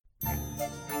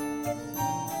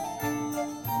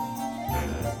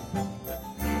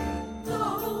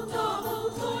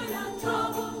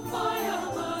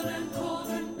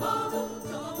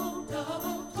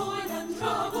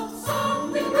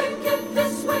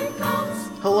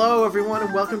Hello, everyone,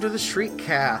 and welcome to the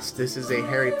Shriekcast. This is a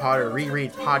Harry Potter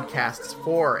reread podcast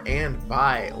for and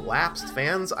by lapsed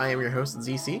fans. I am your host,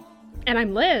 ZC. And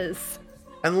I'm Liz.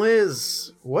 And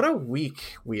Liz, what a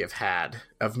week we have had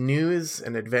of news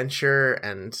and adventure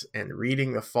and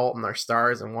reading The Fault in Our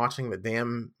Stars and watching the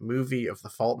damn movie of The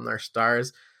Fault in Our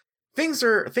Stars. Things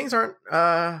aren't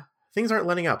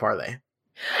letting up, are they?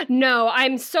 No,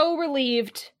 I'm so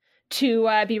relieved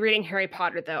to be reading Harry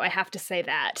Potter, though. I have to say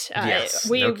that. Yes,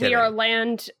 we no kidding. are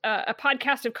a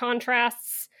podcast of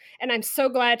contrasts, and I'm so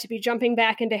glad to be jumping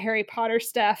back into Harry Potter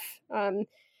stuff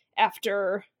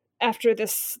after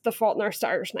this The Fault in Our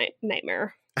Stars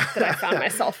nightmare that I found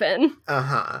myself in.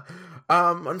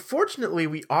 Unfortunately,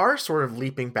 we are sort of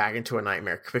leaping back into a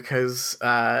nightmare because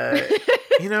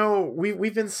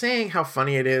we've been saying how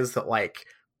funny it is that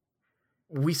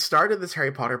we started this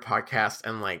Harry Potter podcast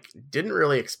and didn't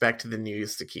really expect the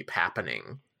news to keep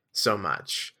happening so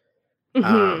much.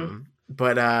 Mm-hmm.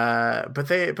 But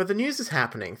the news is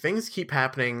happening. Things keep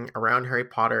happening around Harry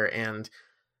Potter, and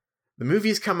the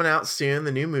movie's coming out soon.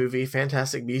 The new movie,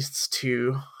 Fantastic Beasts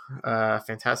 2,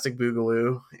 Fantastic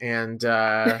Boogaloo, and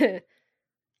Johnny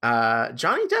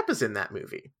Depp is in that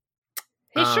movie.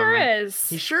 He sure is.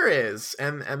 He sure is,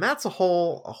 and that's a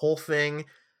whole thing.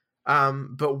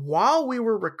 But while we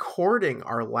were recording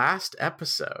our last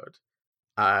episode,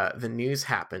 the news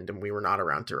happened and we were not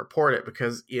around to report it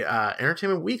because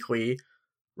Entertainment Weekly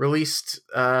released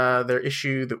their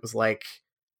issue that was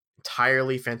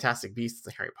entirely Fantastic Beasts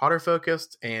and Harry Potter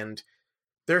focused, and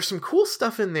there's some cool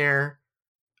stuff in there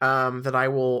that I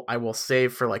will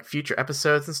save for future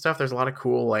episodes and stuff. There's a lot of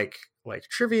cool like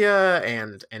trivia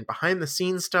and behind the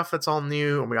scenes stuff that's all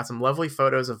new, and we got some lovely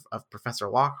photos of Professor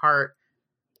Lockhart.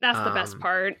 That's the best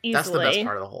part, easily. That's the best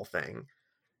part of the whole thing.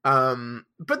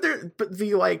 But the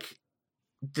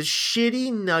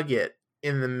shitty nugget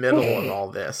in the middle of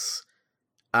all this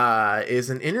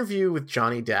is an interview with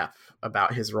Johnny Depp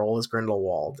about his role as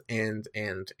Grindelwald, and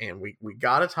we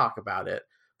got to talk about it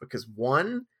because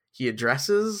one, he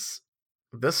addresses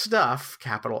the stuff,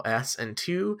 capital S, and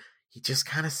two, he just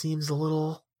kind of seems a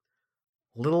little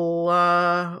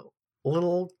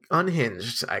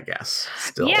unhinged, I guess,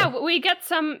 still. Yeah, we get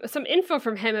some info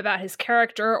from him about his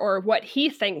character, or what he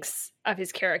thinks of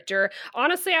his character.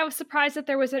 Honestly, I was surprised that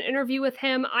there was an interview with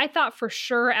him. I thought for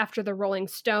sure after the Rolling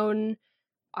Stone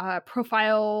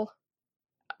profile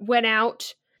went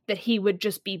out that he would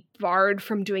just be barred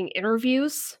from doing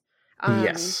interviews.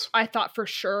 Yes. I thought for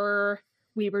sure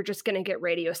we were just going to get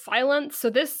radio silence.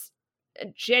 So this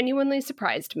genuinely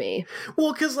surprised me.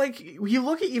 Well, because you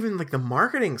look at even the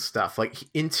marketing stuff,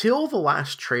 until the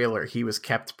last trailer he was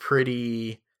kept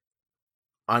pretty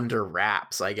under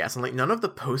wraps, I guess, and none of the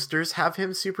posters have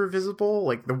him super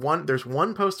visible. There's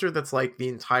one poster that's the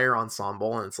entire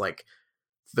ensemble, and it's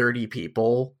 30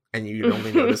 people, and you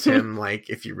only notice him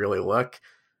if you really look.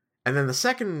 And then the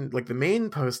second, the main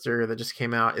poster that just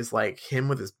came out is him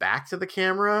with his back to the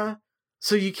camera,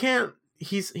 so you can't.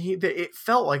 It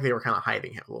felt like they were kind of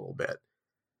hiding him a little bit.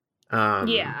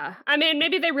 Yeah, I mean,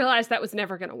 maybe they realized that was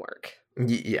never going to work.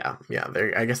 Yeah.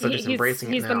 I guess they're just embracing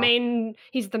it now.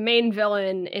 He's the main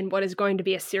villain in what is going to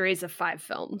be a series of 5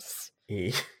 films.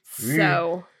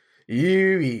 So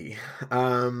he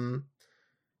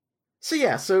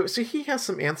has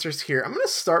some answers here. I'm going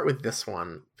to start with this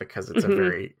one because it's a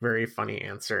very, very funny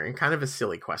answer and kind of a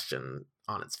silly question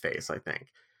on its face, I think.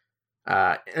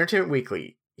 Entertainment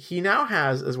Weekly. He now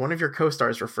has, as one of your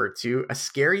co-stars referred to, a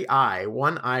scary eye,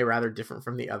 one eye rather different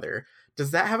from the other. Does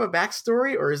that have a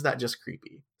backstory, or is that just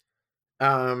creepy?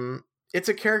 It's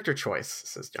a character choice,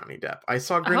 says Johnny Depp. I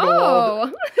saw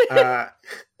Grindelwald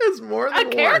as more than one. A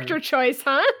character choice,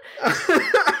 huh?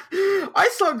 I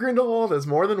saw Grindelwald as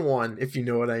more than one, if you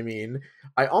know what I mean.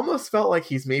 I almost felt like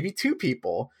he's maybe 2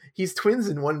 people. He's twins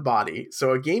in one body,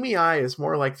 so a gamey eye is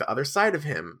more like the other side of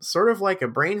him, sort of like a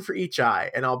brain for each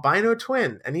eye, an albino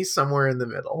twin, and he's somewhere in the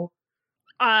middle.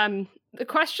 The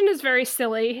question is very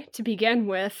silly to begin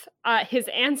with. His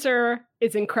answer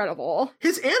is incredible.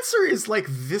 His answer is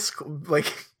this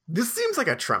seems like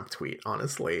a Trump tweet,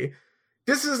 honestly.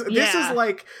 This is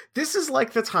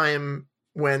the time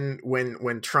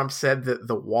when Trump said that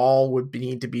the wall would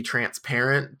need to be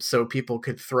transparent so people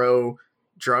could throw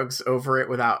drugs over it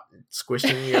without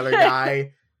squishing the other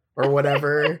guy or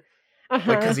whatever.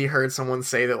 Because he heard someone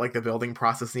say that the building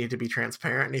process needed to be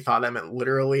transparent, and he thought that meant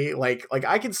literally.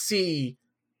 I could see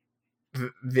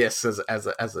this as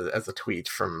a tweet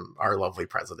from our lovely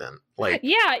president.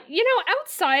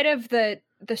 Outside of the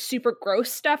super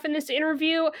gross stuff in this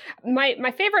interview,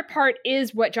 my favorite part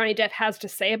is what Johnny Depp has to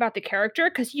say about the character,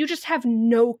 because you just have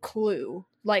no clue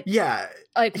Like, yeah,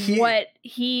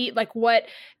 what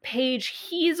page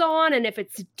he's on, and if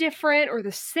it's different or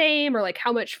the same, or like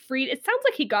how much freedom. It sounds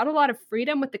like he got a lot of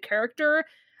freedom with the character,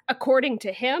 according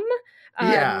to him.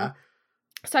 Yeah.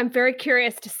 So I'm very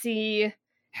curious to see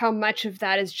how much of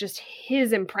that is just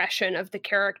his impression of the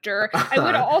character. I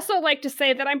would also like to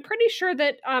say that I'm pretty sure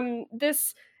that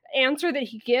this answer that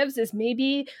he gives is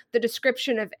maybe the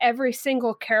description of every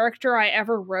single character I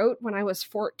ever wrote when I was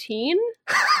 14.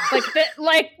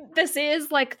 This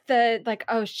is like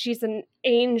oh, she's an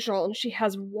angel and she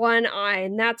has one eye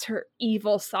and that's her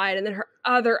evil side, and then her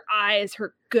other eye is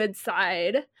her good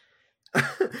side.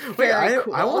 Wait,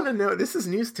 I want to know. This is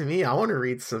news to me. I want to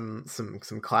read some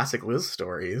classic Liz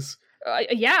stories.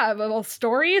 Yeah, little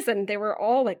stories, and they were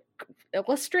all like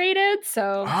illustrated,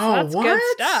 so that's what? good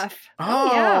stuff.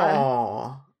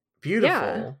 Yeah,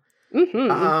 beautiful. Yeah.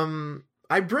 Mm-hmm.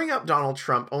 I bring up Donald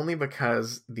Trump only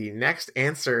because the next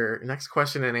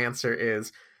question and answer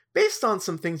is, based on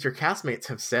some things your castmates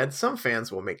have said, some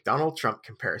fans will make Donald Trump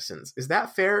comparisons. Is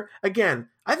that fair? Again,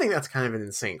 I think that's kind of an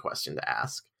insane question to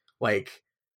ask. Like,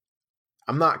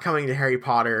 I'm not coming to Harry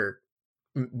Potter,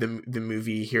 the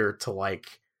movie here to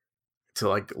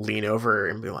lean over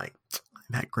and be like,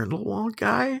 that Grindelwald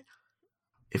guy,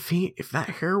 if that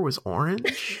hair was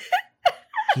orange,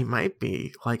 he might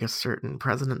be like a certain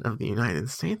president of the United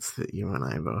States that you and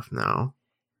I both know.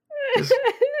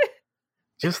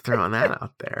 Just throwing that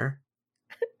out there.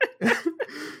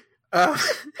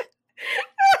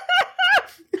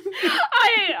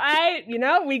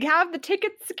 We have the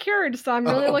tickets secured, so I'm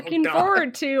really looking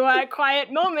forward to a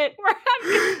quiet moment where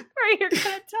you're going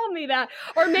to tell me that.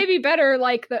 Or maybe better,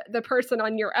 like the person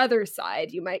on your other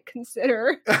side you might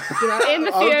consider, in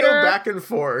the theater. I'll go back and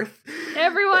forth.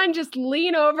 Everyone just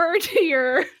lean over to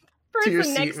your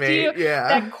person next to you. Yeah.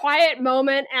 That quiet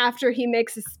moment after he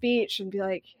makes a speech and be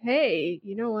like, hey,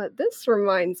 you know what this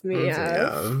reminds me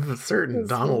of? A certain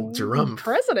Donald Trump,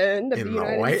 president of the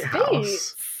United White States.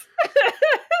 House.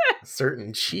 A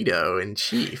certain Cheeto in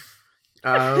chief.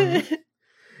 But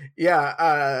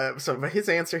his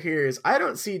answer here is, I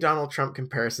don't see Donald Trump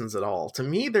comparisons at all. To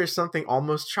me, there's something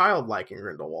almost childlike in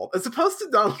Grindelwald, as opposed to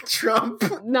Donald Trump.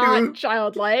 Not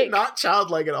childlike. Not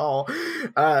childlike at all.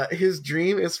 His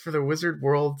dream is for the wizard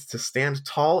world to stand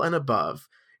tall and above.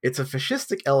 It's a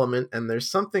fascistic element, and there's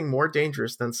something more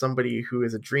dangerous than somebody who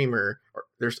is a dreamer.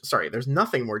 There's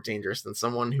nothing more dangerous than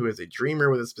someone who is a dreamer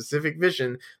with a specific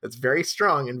vision that's very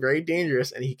strong and very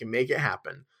dangerous, and he can make it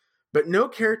happen. But no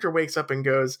character wakes up and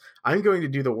goes, I'm going to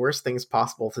do the worst things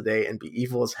possible today and be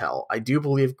evil as hell. I do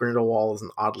believe Grindelwald is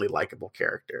an oddly likable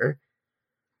character.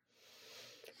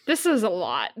 This is a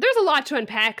lot. There's a lot to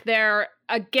unpack there.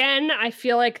 Again, I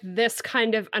feel like this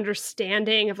kind of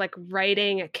understanding of like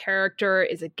writing a character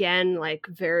is again like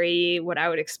very what I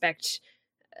would expect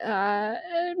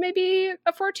maybe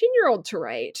a 14-year-old to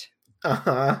write.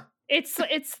 Uh-huh. It's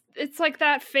like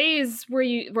that phase where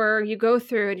you go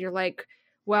through and you're like,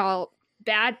 well,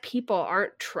 bad people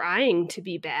aren't trying to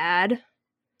be bad.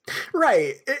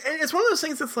 Right. It's one of those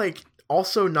things that's like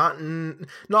also not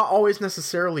always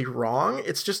necessarily wrong.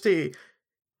 It's just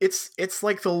it's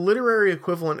like the literary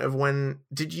equivalent of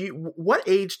what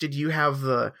age did you have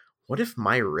the what if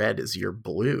my red is your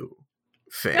blue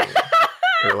thing?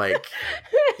 Or like,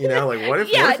 what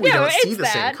if we don't see the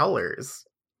same colors?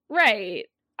 Right.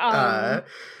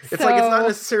 It's like, it's not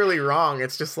necessarily wrong.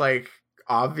 It's just like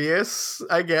obvious,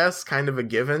 I guess, kind of a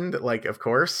given that, like, of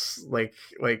course, like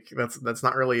that's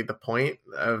not really the point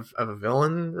of a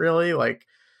villain, really. Like,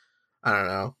 I don't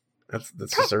know.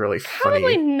 That's just a really funny.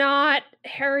 Probably not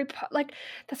Harry Potter. Like,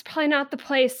 that's probably not the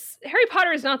place. Harry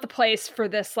Potter is not the place for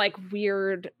this like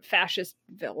weird fascist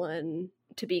villain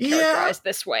to be characterized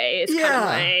this way. It's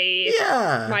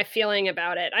kind of my feeling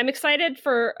about it. I'm excited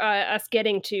for us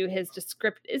getting to his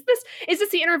description. Is this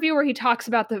the interview where he talks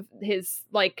about his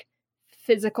like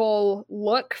physical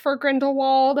look for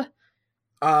Grindelwald?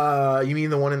 You mean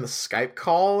the one in the Skype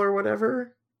call or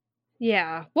whatever?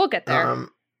 Yeah, we'll get there.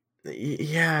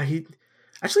 He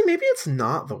actually, maybe it's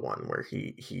not the one where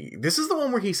he this is the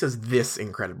one where he says this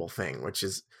incredible thing, which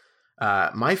is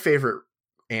my favorite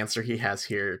answer he has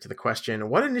here to the question,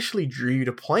 what initially drew you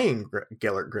to playing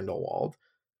Gellert Grindelwald?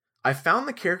 I found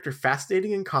the character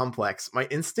fascinating and complex. My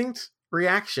instinct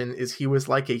reaction is he was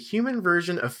like a human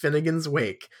version of Finnegan's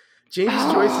Wake.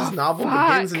 James Joyce's novel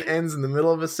begins and ends in the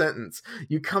middle of a sentence.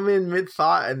 You come in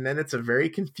mid-thought and then it's a very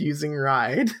confusing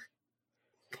ride.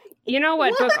 You know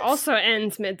what book also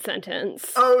ends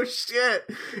mid-sentence? Oh shit!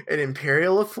 An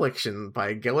Imperial Affliction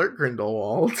by Gellert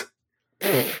Grindelwald.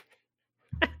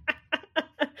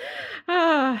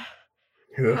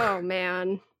 Oh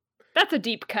man. That's a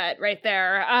deep cut right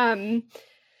there.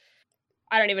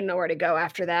 I don't even know where to go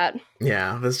after that.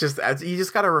 Yeah, that's just, you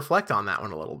just got to reflect on that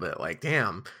one a little bit. Like,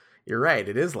 damn, you're right.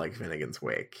 It is like Finnegan's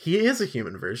Wake. He is a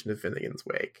human version of Finnegan's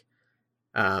Wake.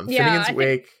 Finnegan's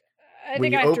Wake. I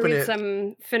think I have to read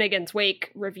some Finnegan's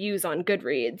Wake reviews on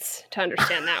Goodreads to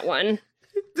understand that one.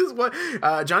 This one,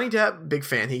 Johnny Depp, big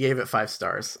fan. He gave it 5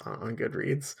 stars on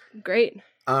Goodreads. Great.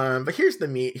 But here's the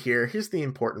meat here. Here's the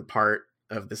important part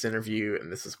of this interview, and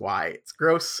this is why it's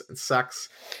gross and sucks.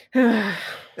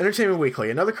 Entertainment Weekly.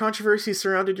 Another controversy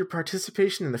surrounded your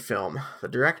participation in the film. The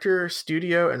director,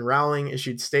 studio, and Rowling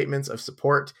issued statements of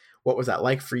support. What was that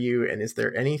like for you? And is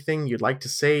there anything you'd like to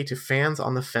say to fans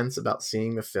on the fence about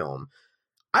seeing the film?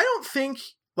 I don't think,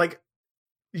 like,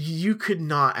 you could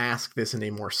not ask this in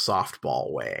a more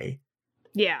softball way.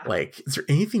 Yeah. Like, is there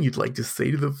anything you'd like to say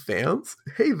to the fans?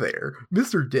 Hey there,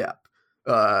 Mr. Depp.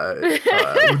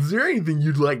 Was there anything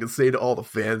you'd like to say to all the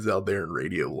fans out there in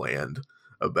Radio Land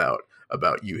about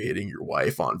you hitting your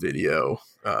wife on video?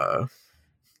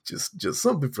 Just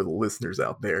something for the listeners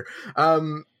out there.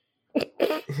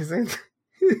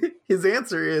 His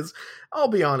answer is, I'll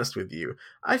be honest with you.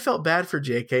 I felt bad for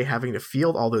JK having to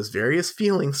field all those various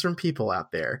feelings from people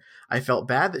out there. I felt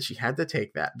bad that she had to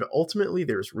take that, but ultimately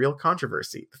there was real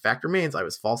controversy. The fact remains I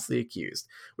was falsely accused,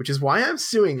 which is why I'm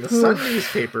suing the Sun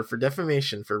newspaper for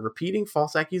defamation for repeating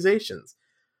false accusations.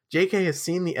 JK has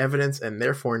seen the evidence and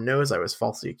therefore knows I was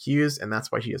falsely accused, and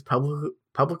that's why she has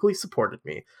publicly supported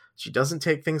me. She doesn't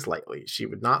take things lightly. She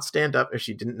would not stand up if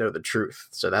she didn't know the truth,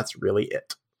 so that's really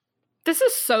it. This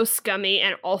is so scummy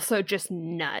and also just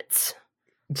nuts.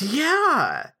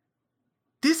 Yeah.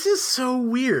 This is so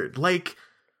weird. Like,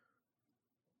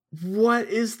 what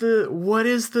is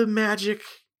the magic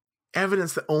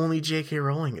evidence that only J.K.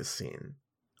 Rowling has seen?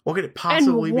 What could it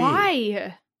possibly be?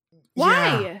 Why?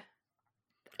 Why?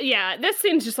 Yeah, this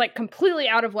seems just like completely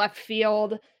out of left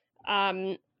field.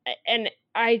 And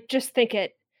I just think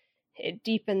it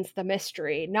deepens the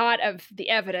mystery, not of the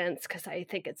evidence, because I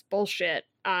think it's bullshit.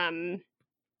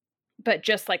 But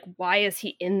just like, why is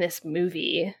he in this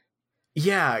movie?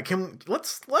 Yeah,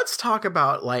 let's talk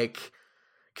about, like,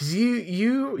 because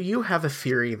you have a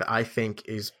theory that I think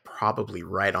is probably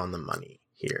right on the money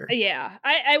here. Yeah,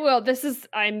 I will. This is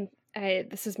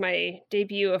my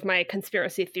debut of my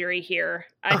conspiracy theory here.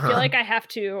 I feel like I have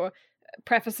to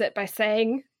preface it by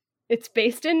saying it's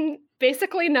based in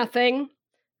basically nothing.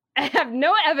 I have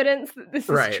no evidence that this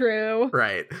is true.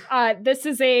 Right. This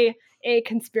is a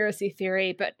conspiracy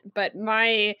theory, but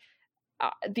my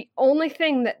the only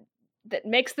thing that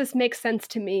makes this make sense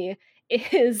to me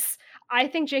is I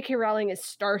think J.K. Rowling is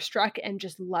starstruck and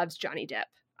just loves Johnny Depp.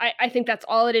 I think that's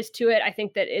all it is to it. I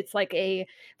think that it's like a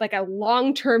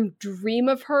long-term dream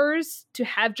of hers to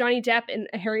have Johnny Depp in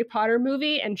a Harry Potter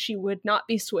movie, and she would not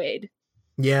be swayed.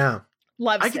 Yeah.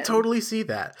 Loves him. I could totally see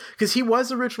that. Because he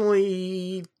was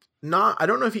originally not, I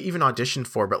don't know if he even auditioned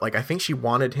for, but like I think she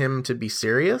wanted him to be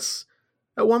serious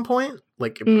at one point,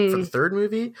 like for the third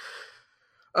movie.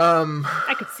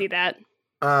 I could see that.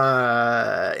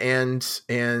 And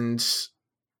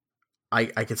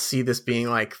I could see this being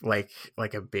like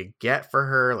a big get for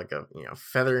her, like a, you know,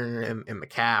 feather in the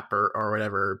cap or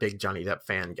whatever. Big Johnny Depp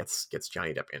fan gets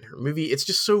Johnny Depp in her movie. It's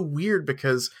just so weird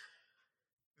because,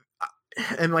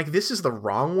 and like, this is the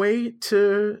wrong way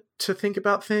to think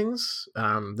about things.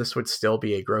 This would still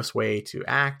be a gross way to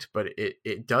act, but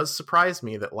it does surprise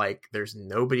me that like there's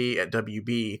nobody at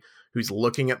WB who's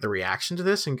looking at the reaction to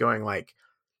this and going like,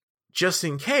 just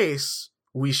in case,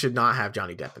 we should not have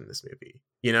Johnny Depp in this movie,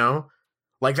 you know?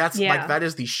 Like that's like that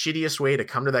is the shittiest way to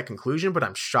come to that conclusion, but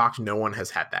I'm shocked no one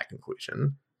has had that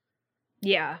conclusion.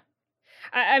 Yeah.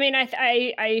 I mean,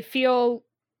 I feel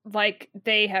like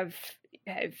they have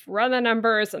run the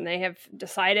numbers and they have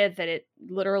decided that it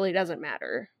literally doesn't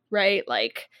matter, right?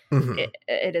 Like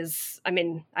it is, I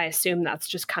mean, I assume that's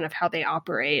just kind of how they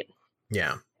operate.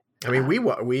 Yeah. I mean,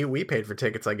 we paid for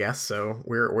tickets, I guess, so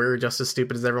we're just as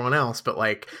stupid as everyone else, but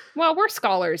like, well, we're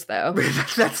scholars though.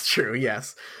 That's true,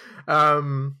 yes.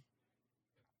 But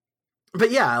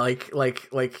yeah, like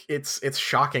it's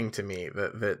shocking to me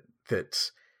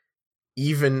that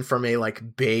even from a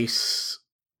like base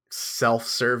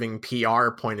self-serving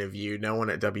PR point of view, no one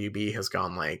at WB has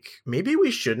gone like, maybe we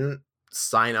shouldn't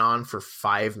sign on for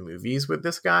 5 movies with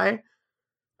this guy,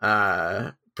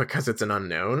 because it's an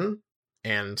unknown.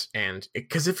 And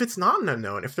because if it's not an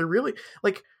unknown, if they're really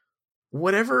like,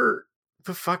 whatever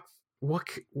the fuck, what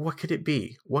could it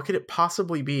be? What could it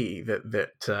possibly be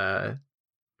that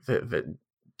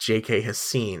JK has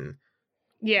seen?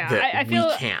 Yeah, that I feel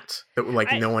we can't, that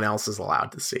like no one else is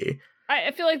allowed to see.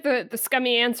 I feel like the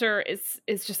scummy answer is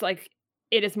just like,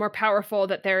 it is more powerful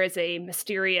that there is a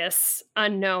mysterious,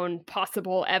 unknown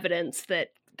possible evidence that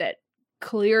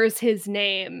clears his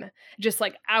name just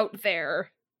like out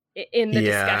there in the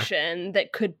discussion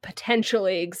that could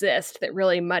potentially exist that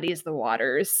really muddies the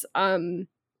waters. And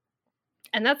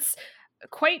that's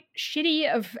quite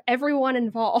shitty of everyone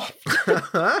involved.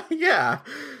 Yeah,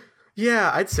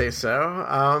 I'd say so.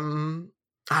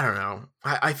 I don't know.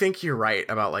 I think you're right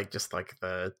about like just like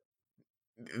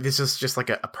this is just like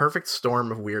a perfect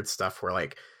storm of weird stuff where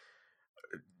like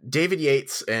David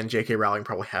Yates and J.K. Rowling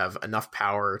probably have enough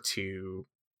power to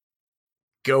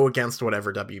go against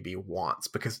whatever WB wants,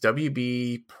 because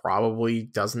WB probably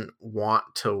doesn't want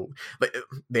to. Like,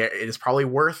 it is probably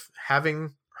worth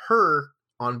having her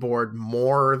on board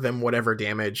more than whatever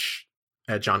damage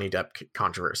a Johnny Depp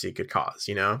controversy could cause.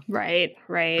 You know, right.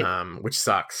 Which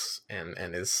sucks,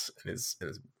 and this is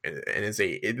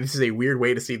a weird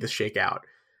way to see this shake out.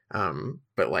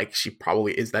 But like, she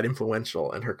probably is that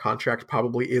influential, and her contract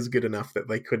probably is good enough that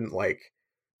they couldn't like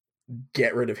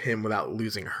get rid of him without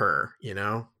losing her, you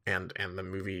know, and the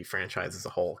movie franchise as a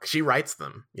whole. She writes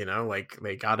them, you know, like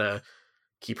they gotta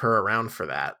keep her around for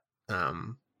that.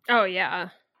 Oh yeah.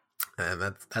 And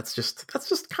that's just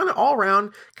kind of all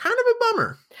around kind of a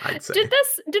bummer, I'd say. Did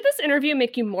this interview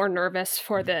make you more nervous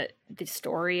for the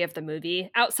story of the movie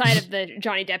outside of the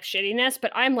Johnny Depp shittiness?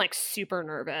 But I'm like super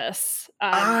nervous.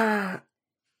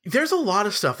 There's a lot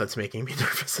of stuff that's making me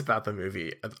nervous about the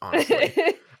movie, honestly.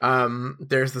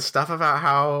 There's the stuff about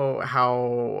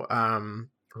how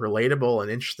relatable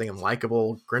and interesting and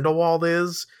likable Grindelwald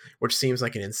is, which seems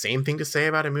like an insane thing to say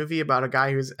about a movie about a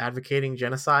guy who's advocating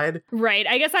genocide. Right.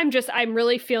 I guess I'm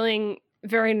really feeling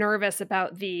very nervous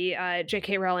about the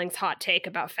J.K. Rowling's hot take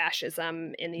about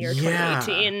fascism in the year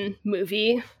 2018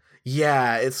 movie.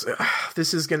 Yeah, this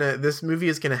movie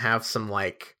is gonna have some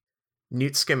like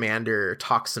Newt Scamander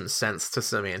talk some sense to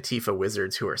some Antifa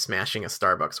wizards who are smashing a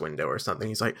Starbucks window or something.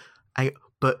 He's like,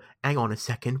 but hang on a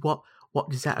second, what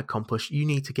does that accomplish? You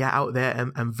need to get out there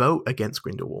and vote against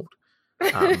Grindelwald.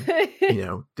 You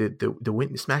know,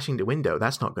 the smashing the window,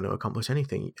 that's not going to accomplish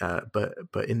anything. But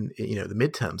in, you know, the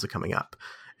midterms are coming up,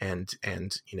 and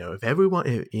you know, if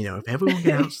everyone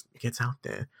gets out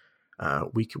there,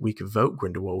 we could vote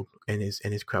Grindelwald and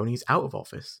his cronies out of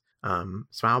office.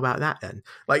 So how about that then?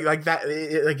 Like that,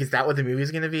 is that what the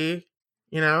movie's going to be?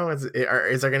 You know, is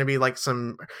there going to be like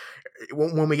some,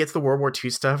 when we get to the World War II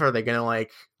stuff, are they going to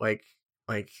like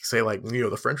say like, you know,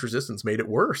 the French resistance made it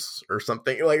worse or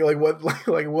something? Like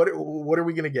what are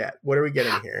we going to get? What are we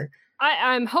getting here?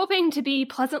 I'm hoping to be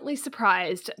pleasantly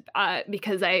surprised,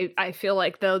 because I feel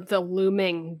like the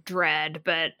looming dread,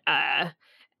 but I'm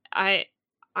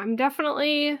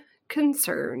definitely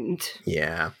concerned.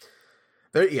 Yeah.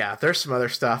 There's some other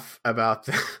stuff about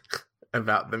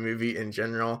the movie in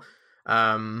general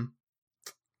that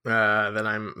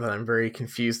I'm very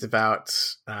confused about,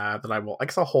 that I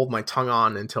guess I'll hold my tongue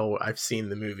on until I've seen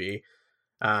the movie.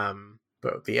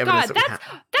 But the evidence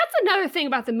that's another thing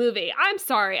about the movie. I'm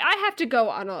sorry, I have to go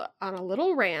on a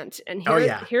little rant, and here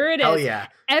it is. Hell yeah.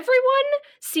 Everyone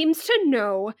seems to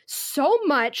know so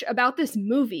much about this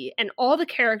movie and all the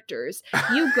characters.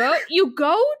 You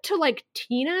go to like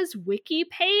Tina's wiki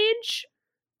page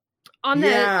on the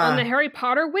Harry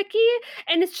Potter wiki,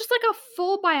 and it's just like a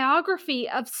full biography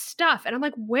of stuff, and I'm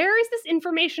like, where is this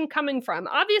information coming from?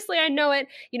 Obviously I know it,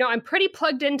 you know, I'm pretty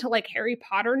plugged into like Harry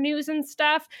Potter news and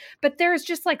stuff, but there's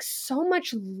just like so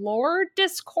much lore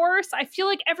discourse. I feel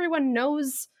like everyone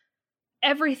knows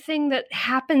everything that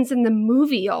happens in the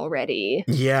movie already.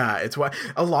 Yeah, it's why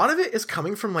a lot of it is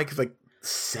coming from like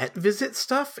set visit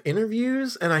stuff,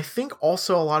 interviews, and I think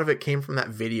also a lot of it came from that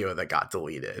video that got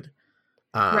deleted.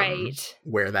 Right.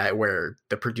 Where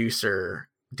the producer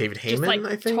David Heyman, just like,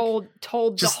 I think,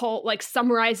 told just, the whole, like,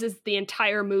 summarizes the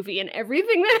entire movie and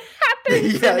everything that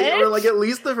happens. Yeah, or like at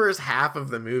least the first half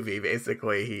of the movie,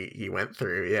 basically he went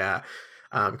through. Yeah,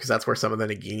 because that's where some of the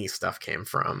Nagini stuff came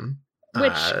from.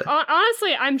 Which,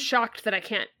 honestly, I'm shocked that I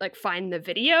can't, like, find the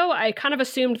video. I kind of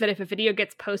assumed that if a video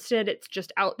gets posted, it's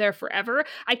just out there forever.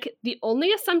 The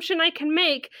only assumption I can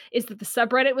make is that the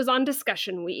subreddit was on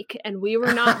discussion week, and we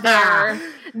were not there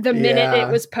the minute it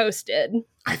was posted.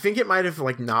 I think it might have,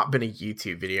 like, not been a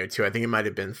YouTube video, too. I think it might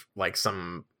have been, like,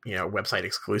 some, you know, website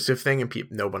exclusive thing, and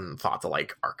no one thought to,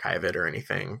 like, archive it or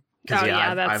anything. Oh,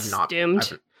 yeah, that's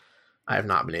doomed. I have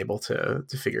not been able to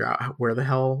figure out where the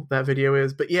hell that video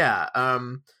is, but yeah, a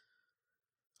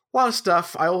lot of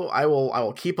stuff. I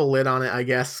will keep a lid on it, I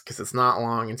guess, because it's not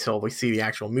long until we see the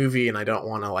actual movie, and I don't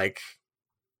want to, like,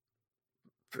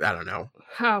 I don't know.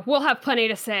 We'll have plenty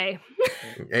to say.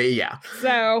 Yeah.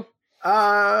 So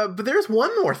But there's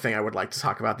one more thing I would like to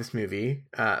talk about this movie.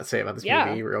 Say about this Yeah.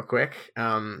 movie real quick.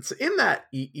 So in that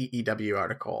EEW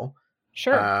article,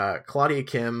 Sure. Claudia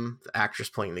Kim, the actress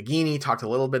playing Nagini, talked a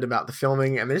little bit about the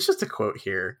filming, and there's just a quote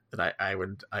here that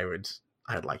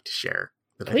I'd like to share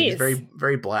that I think is very,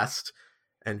 very blessed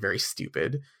and very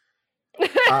stupid.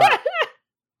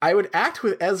 I would act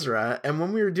with Ezra, and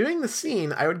when we were doing the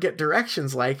scene, I would get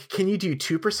directions like, can you do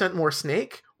 2% more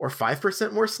snake or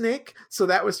 5% more snake? So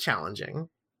that was challenging.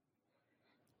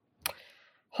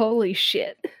 Holy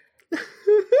shit.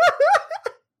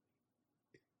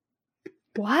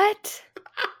 What?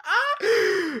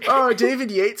 Oh,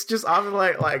 David Yates just often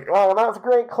like, oh, that's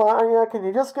great, Claudia. Can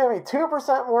you just give me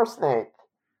 2% more snake?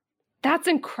 That's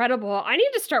incredible. I need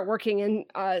to start working in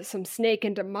some snake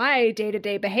into my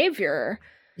day-to-day behavior.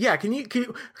 Yeah, can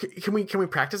we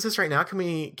practice this right now? Can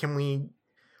we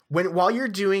while you're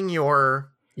doing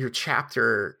your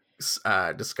chapter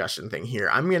discussion thing here,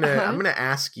 I'm gonna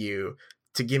ask you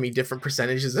to give me different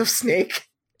percentages of snake.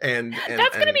 And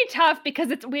that's gonna be tough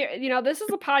because it's weird. This is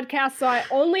a podcast, so I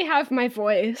only have my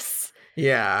voice.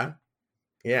 Yeah,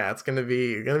 it's gonna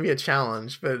be a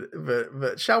challenge.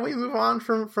 But shall we move on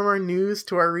from our news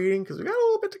to our reading, because we got a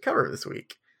little bit to cover this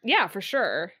week? Yeah, for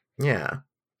sure. Yeah.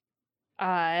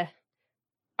 I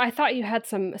thought you had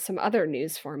some other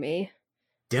news for me.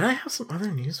 Did I have some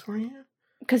other news for you?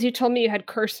 Because you told me you had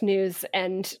cursed news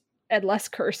and less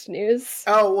cursed news.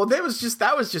 Oh well, that was just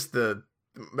the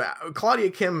Claudia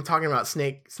Kim talking about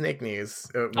snake news.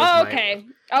 Was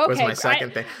my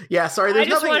second thing. Yeah, sorry. There's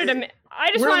nothing. I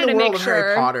just wanted to make sure.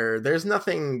 Harry Potter. There's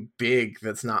nothing big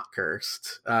that's not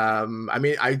cursed. I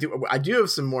mean, I do have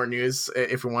some more news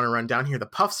if we want to run down here. The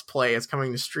Puffs play is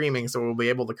coming to streaming, so we'll be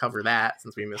able to cover that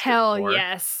since we missed it before. Hell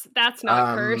yes, that's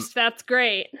not cursed. That's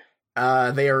great.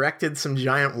 They erected some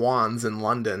giant wands in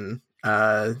London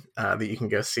that you can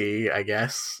go see, I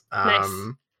guess.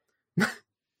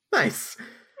 Nice.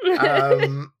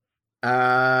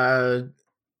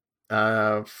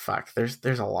 Fuck.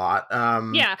 There's a lot.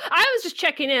 Yeah, I was just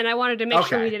checking in. I wanted to make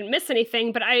sure we didn't miss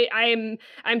anything, but I'm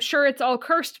sure it's all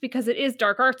cursed because it is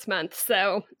Dark Arts Month,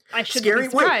 so I shouldn't be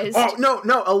surprised. Wait. Oh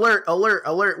no!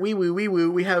 Alert! Wee woo!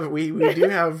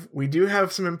 We do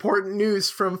have some important news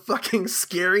from fucking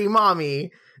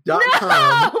ScaryMommy.com.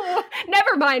 No!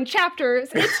 Never mind. Chapters.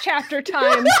 It's chapter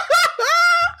time.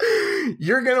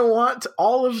 You're gonna want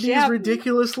all of these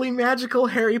ridiculously magical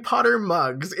Harry Potter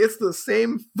mugs. It's the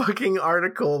same fucking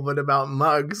article, but about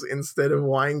mugs instead of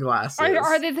wine glasses.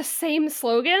 Are they the same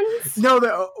slogans? No,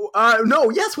 no.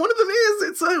 Yes, one of them is.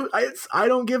 It's I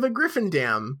don't give a Griffin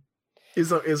damn.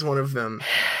 Is one of them.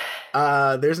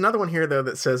 There's another one here though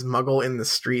that says Muggle in the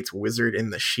streets, wizard in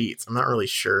the sheets. I'm not really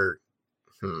sure.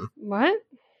 What?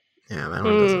 Yeah, that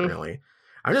one doesn't really.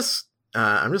 I'm just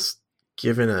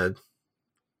giving a.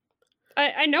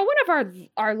 I know one of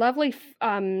our lovely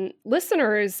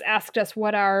listeners asked us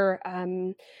what our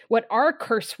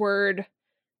curse word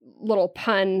little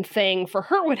pun thing for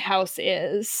Hurtwood House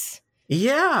is.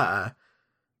 Yeah,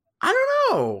 I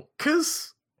don't know,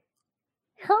 because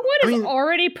Hurtwood is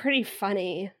already pretty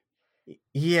funny.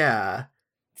 Yeah,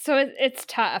 so it's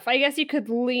tough. I guess you could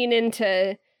lean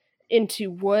into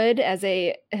wood as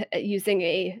using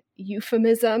a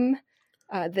euphemism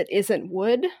that isn't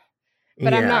wood.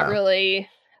 But I'm not really.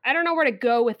 I don't know where to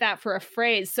go with that for a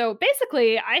phrase. So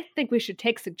basically, I think we should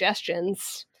take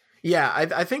suggestions. Yeah,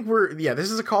 I think this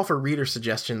is a call for reader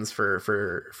suggestions for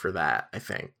that. I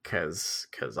think because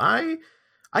I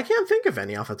can't think of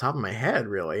any off the top of my head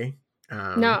really.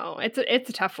 No, it's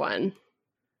a tough one.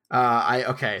 So I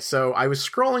was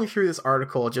scrolling through this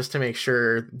article just to make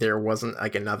sure there wasn't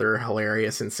like another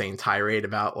hilarious, insane tirade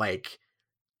about like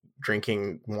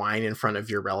drinking wine in front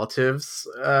of your relatives.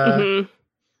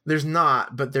 There's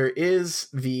not, but there is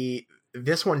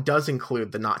this one does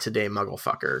include the not today muggle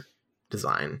fucker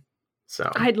design.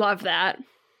 So I'd love that.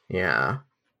 Yeah.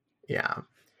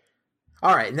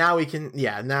 All right, now we can.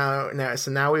 Yeah, now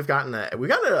we've got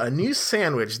a new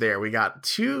sandwich there. We got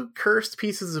 2 cursed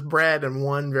pieces of bread and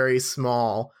 1 very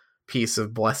small piece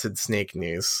of blessed snake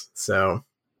news. So.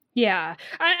 Yeah,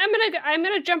 I'm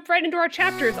gonna jump right into our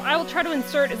chapters. I will try to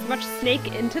insert as much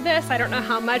snake into this. I don't know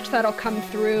how much that'll come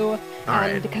through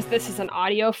because this is an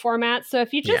audio format. So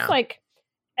if you just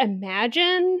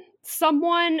imagine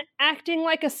someone acting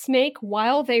like a snake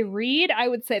while they read, I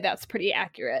would say that's pretty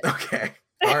accurate. Okay,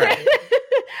 all right.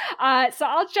 So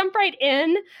I'll jump right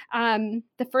in.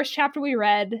 The first chapter we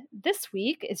read this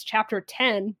week is chapter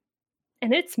 10,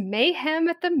 and it's Mayhem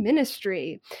at the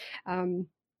Ministry.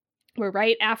 We're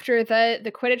right after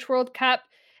the Quidditch World Cup,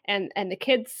 And the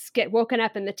kids get woken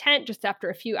up in the tent just after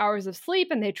a few hours of sleep,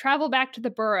 and they travel back to the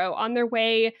burrow. On their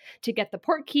way to get the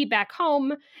port key back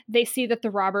home, they see that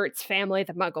the Roberts family,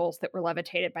 the Muggles that were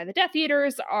levitated by the Death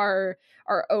Eaters, are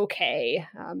okay,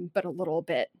 but a little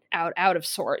bit out of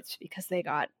sorts because they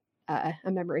got a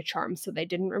memory charm, so they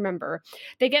didn't remember.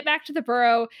 They get back to the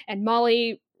burrow, and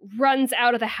Molly runs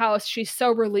out of the house. She's so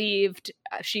relieved.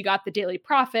 She got the Daily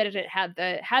Prophet, and it had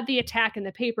the attack in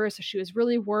the paper, so she was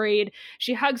really worried.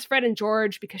 She hugs Fred and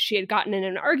George because she had gotten in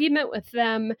an argument with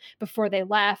them before they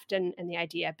left, and the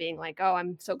idea being like, oh,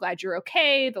 I'm so glad you're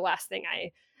okay. The last thing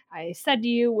I said to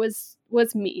you was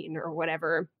mean or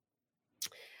whatever.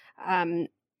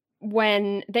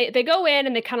 When they go in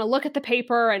and they kind of look at the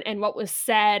paper and what was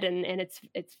said, and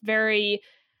it's very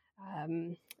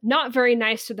not very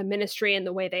nice to the Ministry and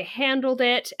the way they handled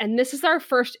it. And this is our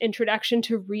first introduction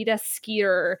to Rita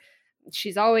Skeeter.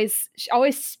 She's always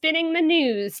spinning the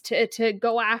news to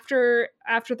go after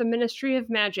the Ministry of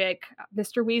Magic.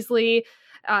 Mr. Weasley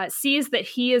sees that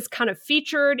he is kind of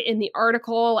featured in the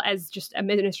article as just a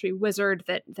Ministry wizard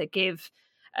that gave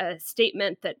a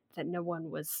statement that no one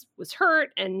was hurt,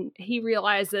 and he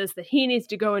realizes that he needs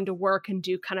to go into work and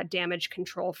do kind of damage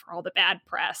control for all the bad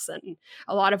press, and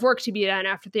a lot of work to be done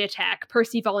after the attack.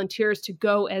 Percy volunteers to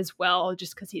go as well,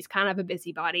 just because he's kind of a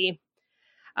busybody.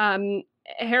 Harry,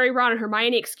 Ron, and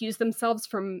Hermione excuse themselves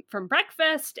from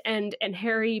breakfast, and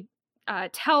Harry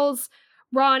tells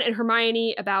Ron and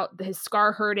Hermione about his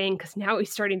scar hurting, because now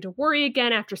he's starting to worry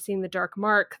again after seeing the dark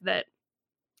mark that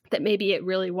maybe it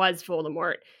really was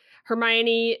Voldemort.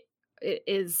 Hermione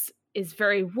is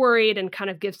very worried and kind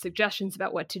of gives suggestions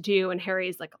about what to do, and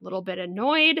Harry's like a little bit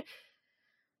annoyed.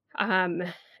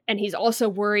 And he's also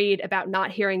worried about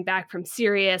not hearing back from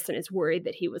Sirius and is worried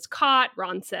that he was caught.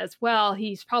 Ron says, well,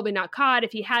 he's probably not caught.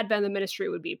 If he had been, the Ministry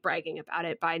would be bragging about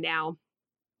it by now.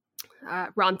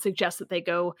 Ron suggests that they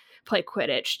go play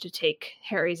Quidditch to take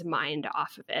Harry's mind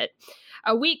off of it.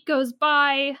 A week goes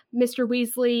by. Mr.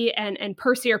 Weasley and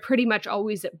Percy are pretty much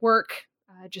always at work,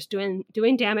 just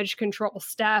doing damage control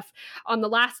stuff. On the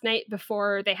last night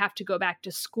before they have to go back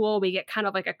to school, we get kind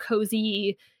of like a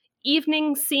cozy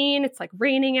evening scene. It's like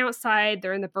raining outside.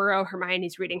 They're in the burrow.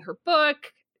 Hermione's reading her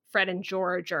book. Fred and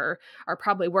George are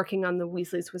probably working on the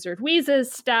Weasley's Wizard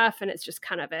Wheezes stuff, and it's just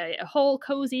kind of a whole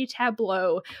cozy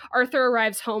tableau. Arthur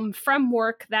arrives home from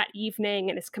work that evening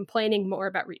and is complaining more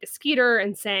about Rita Skeeter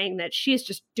and saying that she's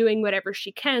just doing whatever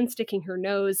she can, sticking her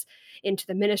nose into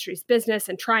the Ministry's business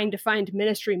and trying to find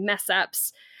Ministry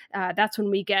mess-ups. That's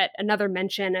when we get another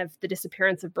mention of the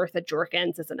disappearance of Bertha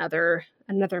Jorkins as another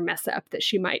mess-up that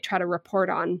she might try to report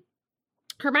on.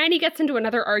 Hermione gets into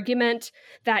another argument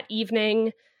that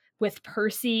evening with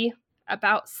Percy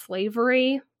about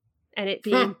slavery and it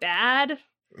being bad.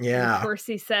 Yeah. And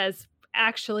Percy says,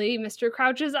 actually, Mr.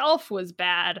 Crouch's elf was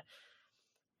bad.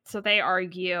 So they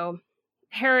argue.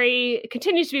 Harry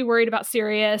continues to be worried about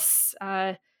Sirius,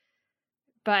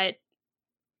 but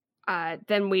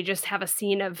then we just have a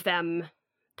scene of them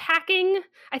packing.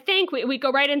 I think we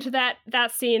go right into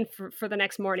that scene for the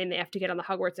next morning. They have to get on the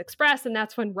Hogwarts Express, and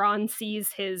that's when Ron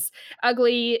sees his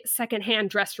ugly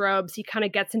secondhand dress robes. He kind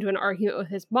of gets into an argument with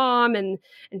his mom, and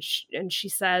she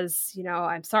says,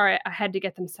 I'm sorry, I had to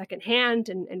get them secondhand.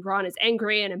 And Ron is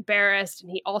angry and embarrassed, and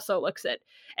he also looks at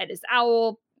his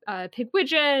owl,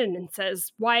 Pigwidgeon, and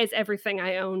says, why is everything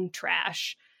I own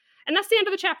trash? And that's the end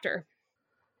of the chapter.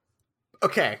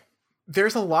 Okay.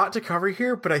 There's a lot to cover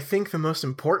here, but I think the most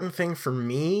important thing for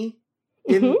me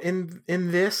in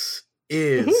this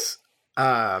is,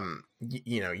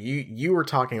 you were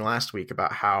talking last week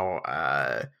about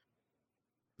how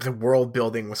the world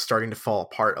building was starting to fall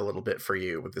apart a little bit for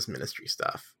you with this Ministry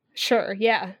stuff. Sure,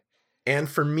 yeah. And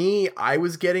for me, I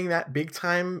was getting that big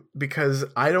time because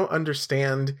I don't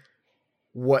understand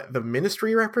what the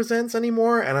Ministry represents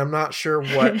anymore, and I'm not sure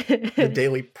what the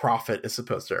Daily Prophet is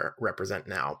supposed to represent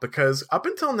now, because up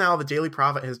until now the Daily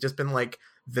Prophet has just been like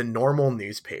the normal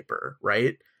newspaper,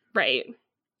 right?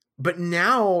 But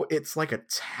now it's like a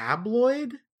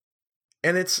tabloid,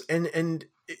 and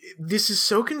this is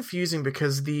so confusing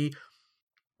because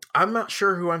I'm not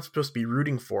sure who I'm supposed to be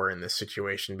rooting for in this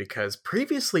situation, because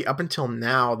previously, up until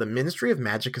now, the Ministry of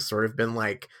Magic has sort of been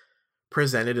like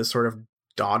presented as sort of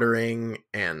doddering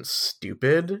and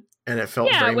stupid, and it felt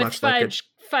very much Fudge,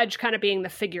 like Fudge kind of being the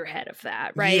figurehead of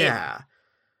that, right? Yeah.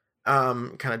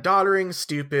 Kind of doddering,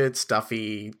 stupid,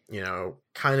 stuffy,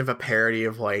 kind of a parody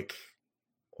of like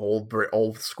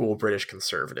old school British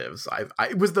conservatives.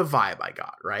 It was the vibe I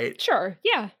got, right? Sure,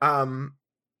 yeah.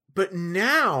 But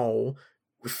now,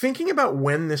 thinking about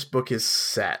when this book is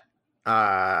set,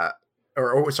 sorry,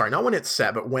 not when it's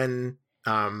set, but when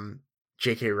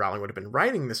J.K. Rowling would have been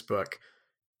writing this book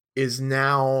is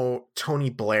now Tony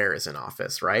Blair is in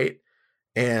office, right?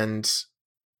 And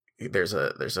there's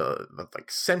a like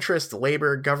centrist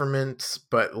Labor government,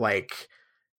 but like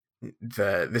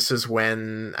this is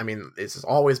when, I mean, this has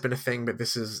always been a thing, but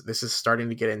this is starting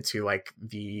to get into like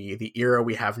the era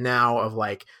we have now of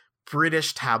like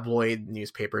British tabloid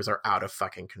newspapers are out of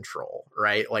fucking control,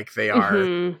 right? Like they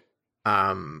are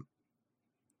I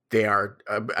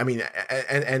mean,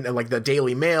 and like the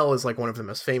Daily Mail is like one of the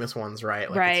most famous ones, right?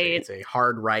 Like right. It's a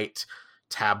hard right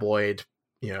tabloid,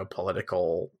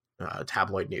 political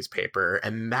tabloid newspaper.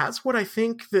 And that's what I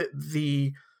think that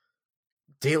the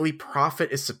Daily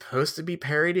Prophet is supposed to be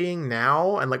parodying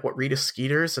now, and like what Rita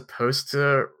Skeeter is supposed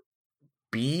to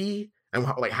be, and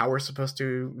like how we're supposed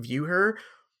to view her.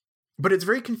 But it's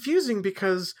very confusing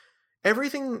because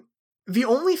the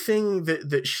only thing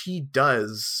that she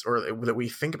does, or that we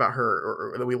think about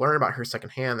her, or that we learn about her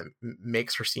secondhand that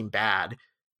makes her seem bad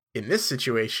in this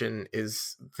situation,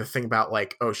 is the thing about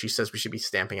like, oh, she says we should be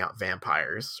stamping out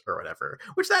vampires or whatever,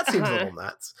 which that seems a little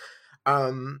nuts.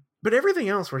 But everything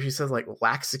else where she says like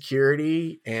lack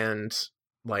security and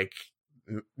like,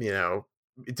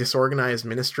 disorganized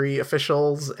ministry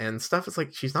officials and stuff, it's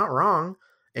like, she's not wrong.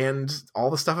 And all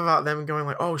the stuff about them going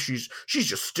like, oh, she's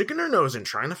just sticking her nose in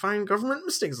trying to find government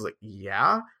mistakes. Like,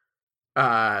 yeah,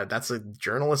 that's a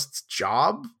journalist's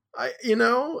job,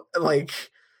 like.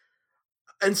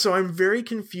 And so I'm very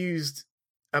confused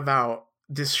about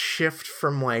this shift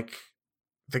from like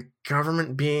the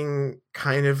government being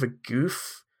kind of a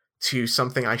goof to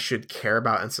something I should care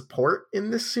about and support in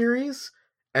this series,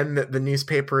 and that the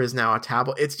newspaper is now a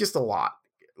tablet. It's just a lot.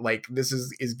 Like, this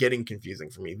is getting confusing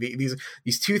for me.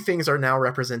 These two things are now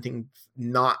representing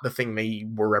not the thing they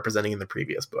were representing in the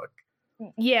previous book.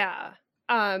 Yeah.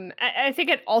 I think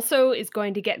it also is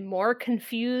going to get more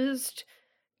confused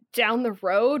down the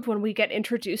road when we get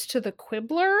introduced to the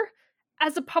Quibbler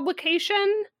as a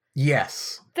publication.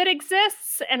 Yes. That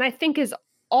exists, and I think is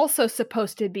also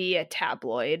supposed to be a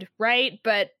tabloid, right?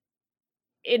 But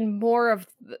in more of,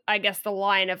 I guess, the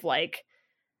line of like,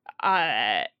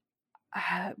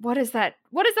 what is that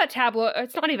tabloid?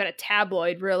 It's not even a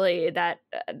tabloid, really. That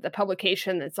the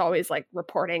publication that's always like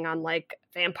reporting on like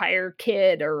Vampire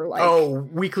Kid or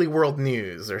like Weekly World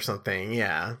News or something.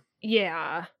 Yeah.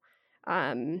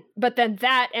 But then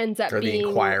that ends up or being the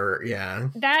Inquirer. Yeah.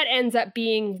 That ends up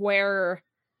being where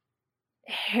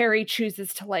Harry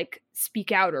chooses to like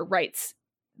speak out or writes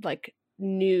like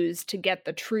news to get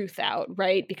the truth out,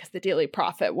 right? Because the Daily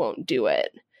Prophet won't do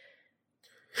it.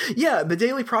 Yeah, the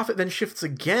Daily Prophet then shifts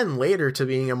again later to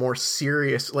being a more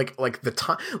serious, like the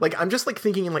time. Like, I'm just like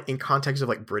thinking in context of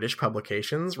like British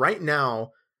publications right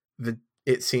now.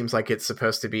 It seems like it's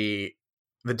supposed to be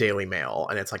the Daily Mail,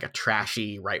 and it's like a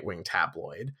trashy right-wing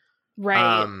tabloid,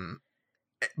 right?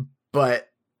 But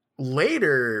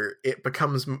later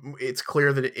it's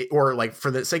clear that or like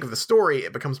for the sake of the story,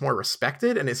 it becomes more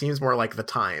respected, and it seems more like the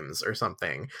Times or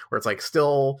something, where it's like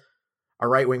still a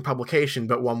right-wing publication,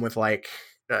 but one with like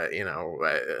a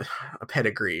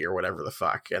pedigree or whatever the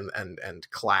fuck, and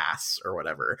class or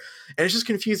whatever. And it's just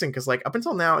confusing because like up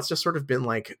until now it's just sort of been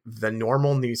like the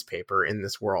normal newspaper in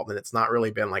this world, and it's not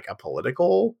really been like a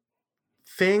political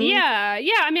thing. Yeah.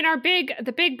 I mean,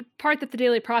 the big part that the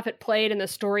Daily Prophet played in the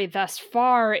story thus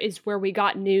far is where we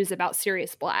got news about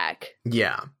Sirius Black.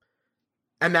 Yeah.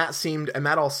 And that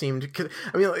all seemed,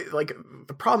 I mean, like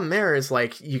the problem there is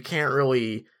like you can't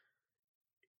really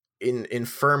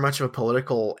infer much of a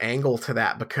political angle to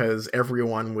that, because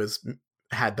everyone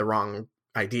had the wrong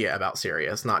idea about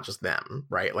Sirius, not just them,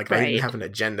 right? Like they didn't have an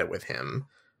agenda with him.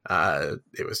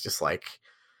 It was just like,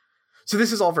 so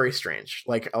this is all very strange.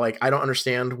 Like I don't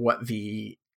understand what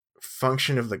the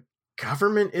function of the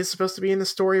government is supposed to be in the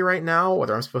story right now,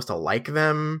 whether I'm supposed to like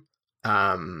them,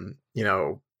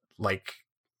 like,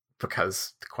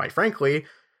 because quite frankly,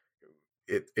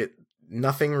 it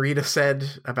nothing Rita said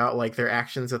about like their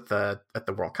actions at the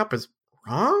World Cup is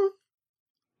wrong.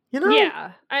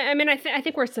 Yeah, I mean, I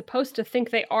think we're supposed to think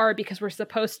they are, because we're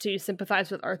supposed to sympathize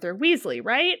with Arthur Weasley,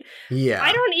 right? Yeah,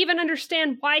 I don't even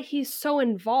understand why he's so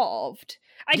involved.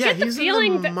 I get the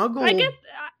feeling that I get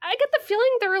the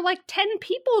feeling there are like 10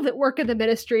 people that work in the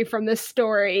Ministry from this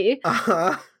story.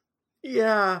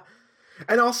 Yeah,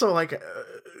 and also like.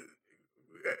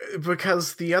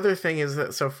 Because the other thing is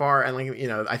that so far, and like,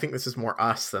 I think this is more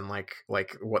us than like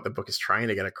what the book is trying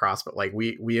to get across, but like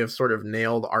we have sort of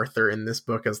nailed Arthur in this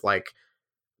book as like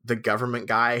the government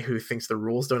guy who thinks the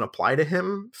rules don't apply to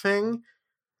him thing.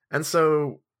 And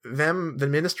so the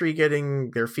Ministry getting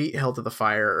their feet held to the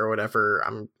fire or whatever,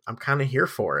 I'm kind of here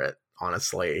for it,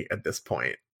 honestly, at this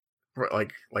point.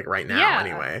 like right now Yeah.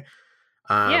 anyway.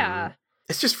 Yeah.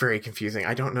 It's just very confusing.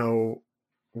 I don't know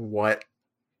what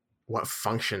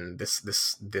function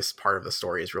this part of the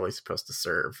story is really supposed to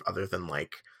serve, other than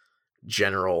like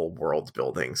general world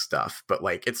building stuff. But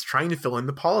like it's trying to fill in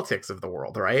the politics of the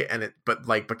world, right? But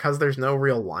like because there's no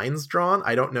real lines drawn,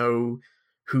 I don't know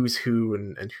who's who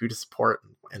and who to support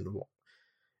and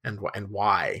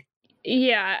why.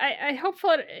 Yeah, I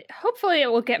hopefully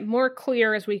it will get more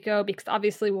clear as we go, because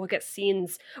obviously we'll get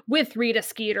scenes with Rita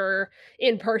Skeeter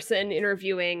in person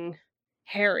interviewing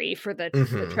Harry for the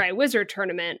Mm-hmm. Triwizard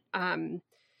Tournament.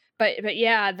 But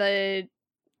yeah, the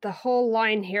whole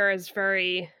line here is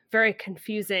very very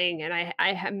confusing, and I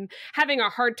am having a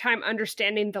hard time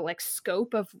understanding the like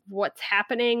scope of what's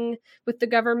happening with the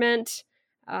government.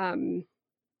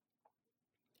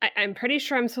 I'm pretty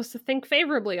sure I'm supposed to think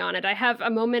favorably on it. I have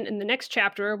a moment in the next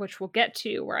chapter, which we'll get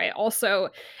to, where I also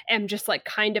am just like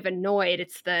kind of annoyed.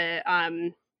 It's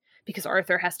the because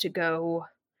Arthur has to go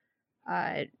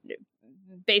uh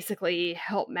basically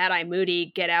help Mad Eye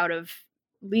Moody get out of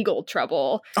legal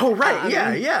trouble. Oh right,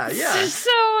 yeah.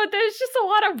 So there's just a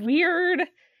lot of weird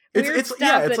It's stuff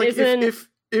yeah. It's that like isn't.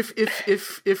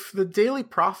 if the Daily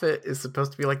Prophet is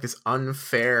supposed to be like this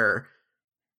unfair,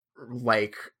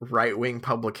 like right-wing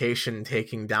publication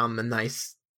taking down the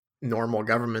nice normal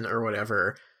government or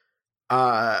whatever,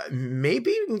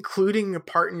 maybe including a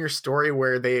part in your story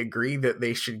where they agree that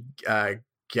they should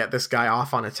get this guy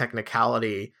off on a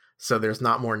technicality, so there's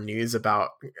not more news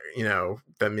about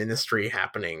the ministry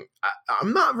happening.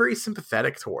 I'm not very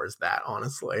sympathetic towards that,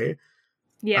 honestly.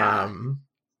 Yeah.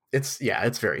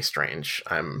 It's very strange.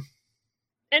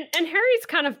 And Harry's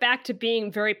kind of back to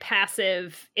being very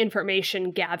passive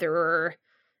information gatherer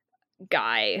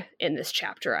guy in this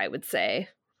chapter, I would say.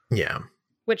 Yeah.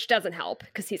 Which doesn't help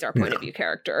because he's our point of view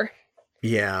character.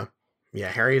 Yeah. Yeah,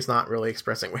 Harry's not really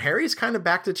expressing. Harry's kind of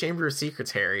back to Chamber of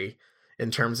Secrets Harry in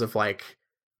terms of like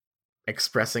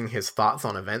expressing his thoughts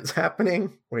on events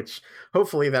happening, which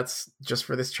hopefully that's just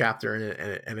for this chapter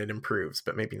and it improves,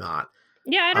 but maybe not.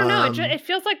 Yeah, I don't know. It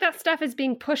feels like that stuff is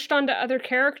being pushed onto other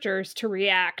characters to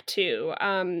react to,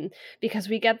 because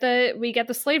we get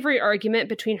the slavery argument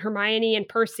between Hermione and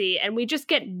Percy, and we just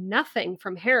get nothing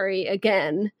from Harry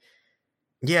again.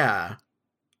 Yeah,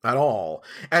 at all.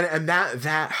 And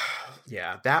that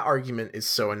yeah, that argument is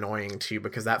so annoying too,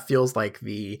 because that feels like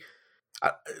the.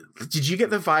 Did you get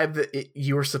the vibe that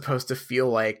you were supposed to feel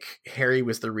like Harry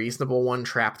was the reasonable one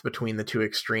trapped between the two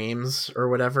extremes or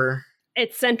whatever?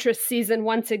 It's centrist season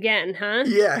once again, huh?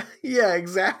 Yeah,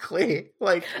 exactly.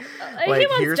 Like he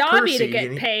wants Dobby Percy, to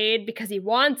get paid because he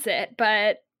wants it,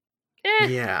 but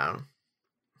yeah,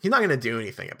 he's not gonna do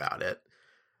anything about it.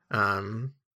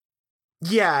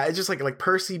 Yeah, it's just like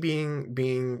Percy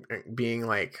being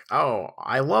like, oh,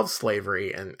 I love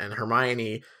slavery, and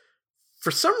Hermione,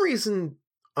 for some reason,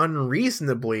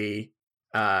 unreasonably,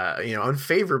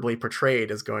 unfavorably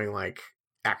portrayed as going like,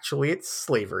 actually it's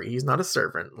slavery, he's not a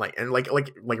servant, like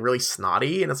really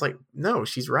snotty, and it's like, no,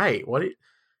 she's right. What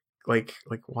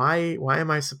why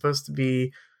am I supposed to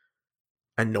be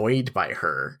annoyed by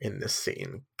her in this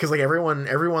scene? Because like everyone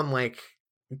like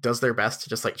does their best to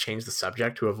just like change the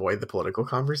subject to avoid the political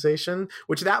conversation,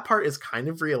 which that part is kind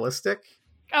of realistic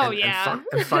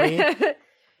and funny.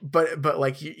 but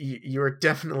like you're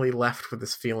definitely left with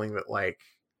this feeling that like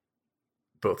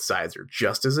both sides are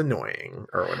just as annoying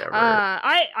or whatever.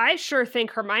 I sure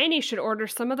think Hermione should order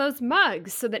some of those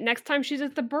mugs so that next time she's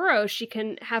at the Burrow, she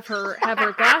can have her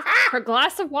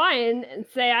glass of wine and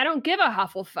say, "I don't give a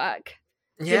Hufflefuck."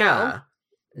 Yeah.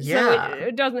 So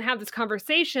it doesn't have this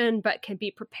conversation, but can be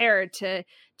prepared to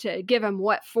give him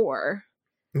what for.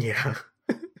 Yeah.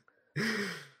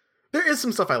 There is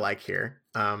some stuff I like here.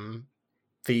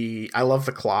 I love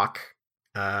the clock.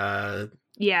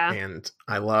 Yeah. And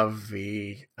I love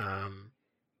the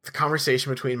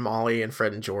conversation between Molly and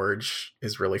Fred and George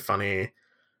is really funny.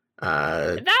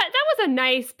 That was a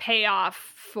nice payoff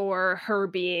for her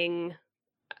being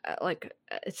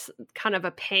it's kind of a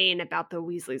pain about the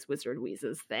Weasley's Wizard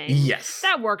Wheezes thing. Yes.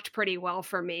 That worked pretty well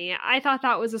for me. I thought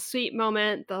that was a sweet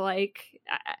moment. The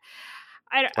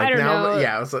I don't know.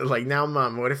 Yeah, it was like, now,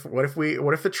 Mom, what if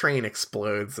the train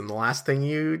explodes and the last thing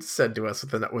you said to us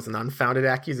was an unfounded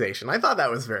accusation? I thought that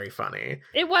was very funny.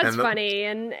 It was funny,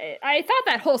 and I thought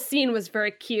that whole scene was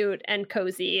very cute and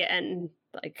cozy, and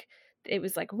like it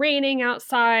was like raining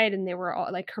outside, and they were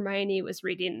all like Hermione was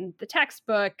reading the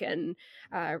textbook, and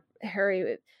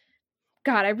Harry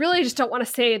God, I really just don't want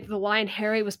to say the line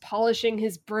Harry was polishing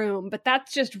his broom, but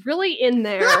that's just really in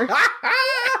there.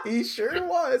 He sure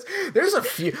was. There's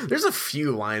a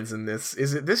few lines in this.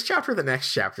 Is it this chapter or the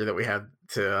next chapter that we have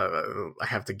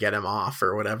to get him off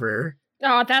or whatever?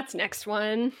 Oh, that's next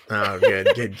one. Oh, good.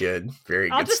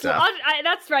 Very good stuff.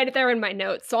 That's right there in my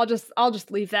notes, so I'll just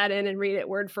leave that in and read it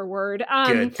word for word.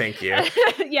 Good, thank you.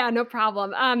 Yeah, no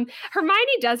problem.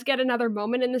 Hermione does get another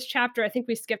moment in this chapter. I think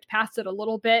we skipped past it a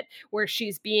little bit, where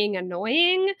she's being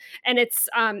annoying, and it's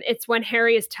when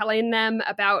Harry is telling them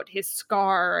about his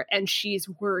scar, and she's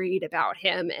worried about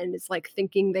him, and is like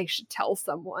thinking they should tell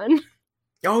someone.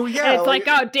 Oh yeah, and it's like,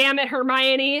 oh damn it,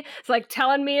 Hermione! It's like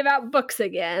telling me about books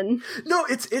again. No,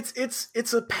 it's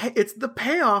the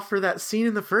payoff for that scene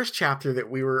in the first chapter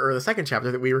or the second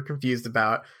chapter that we were confused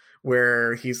about,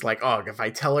 where he's like, oh, if I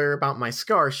tell her about my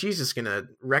scar, she's just gonna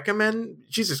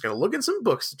look at some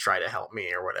books to try to help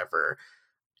me or whatever.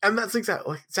 And that's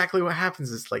exactly what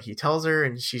happens. It's like he tells her,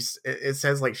 and it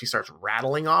says like she starts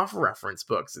rattling off reference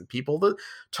books and people to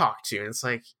talk to, and it's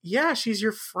like, yeah, she's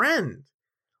your friend.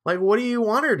 Like, what do you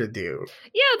want her to do?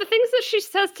 Yeah, the things that she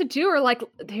says to do are like,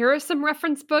 here are some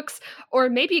reference books, or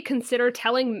maybe consider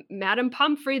telling Madame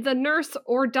Pomfrey, the nurse,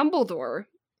 or Dumbledore.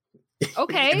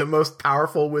 Okay. The most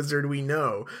powerful wizard we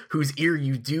know, whose ear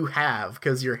you do have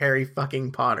because you're Harry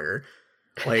fucking Potter.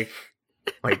 Like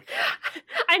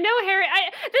I know Harry.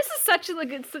 This is such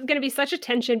it's going to be such a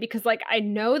tension because like I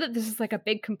know that this is like a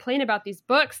big complaint about these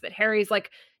books, that Harry's like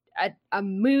a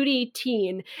moody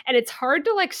teen, and it's hard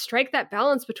to like strike that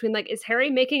balance between like, is Harry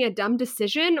making a dumb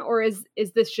decision, or is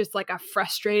this just like a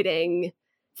frustrating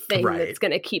thing that's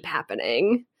going to keep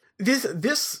happening?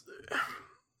 This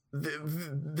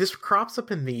crops up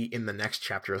in the next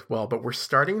chapter as well, but we're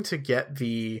starting to get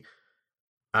the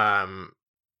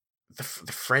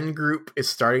friend group is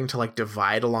starting to like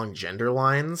divide along gender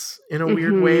lines in a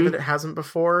weird way that it hasn't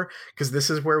before, because this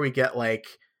is where we get like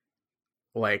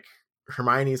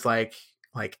Hermione's like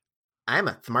I'm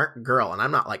a smart girl and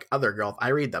I'm not like other girls. I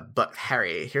read the book,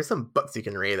 Harry. Here's some books you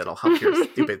can read that'll help your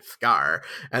stupid scar.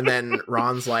 And then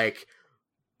Ron's like,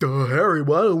 Harry,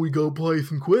 why don't we go play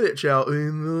some Quidditch out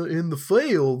in the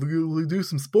field? We'll do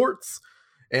some sports.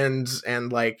 And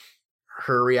like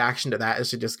her reaction to that is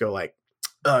to just go like,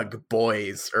 ugh,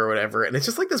 boys, or whatever. And it's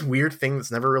just like this weird thing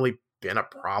that's never really been a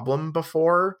problem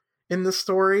before in the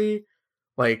story.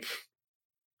 Like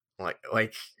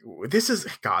this is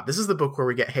the book where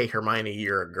we get, hey Hermione,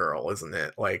 you're a girl, isn't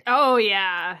it? Like, oh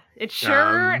yeah, it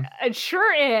sure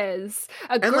is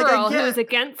a girl who is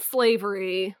against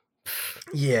slavery.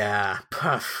 Yeah,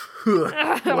 puff.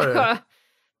 what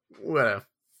a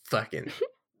fucking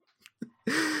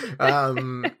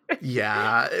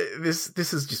yeah, this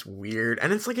is just weird,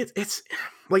 and it's like it's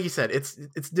like you said, it's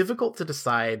difficult to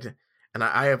decide, and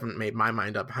I haven't made my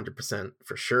mind up 100%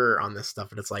 for sure on this stuff,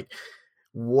 but it's like,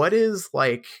 what is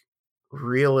like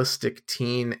realistic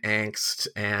teen angst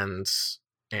and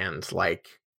like,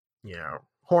 you know,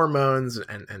 hormones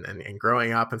and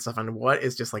growing up and stuff, and what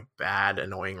is just like bad,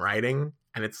 annoying writing,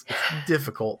 and it's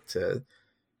difficult to.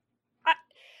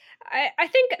 I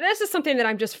think this is something that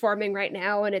I'm just forming right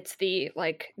now, and it's the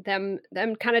like them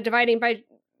kind of dividing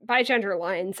by gender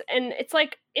lines, and it's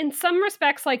like in some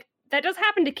respects like that does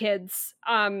happen to kids.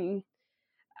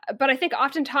 But I think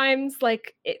oftentimes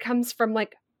like it comes from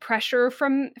like pressure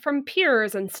from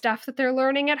peers and stuff that they're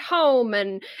learning at home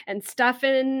and stuff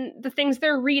in the things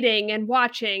they're reading and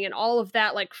watching and all of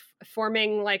that, like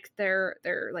forming like their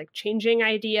like changing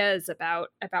ideas about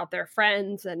their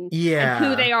friends and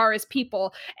who they are as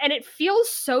people. And it feels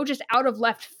so just out of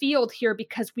left field here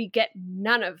because we get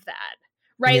none of that.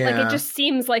 Right? Yeah. Like, it just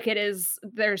seems like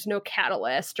there's no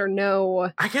catalyst or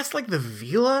no... I guess, like, the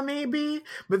Vila, maybe?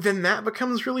 But then that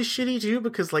becomes really shitty, too,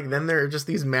 because, like, then there are just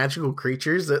these magical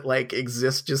creatures that, like,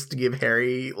 exist just to give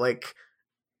Harry, like,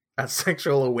 a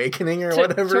sexual awakening or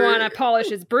whatever. To want to polish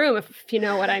his broom, if you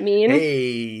know what I mean.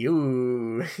 Hey,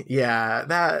 ooh. Yeah,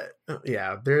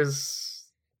 there's...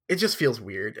 It just feels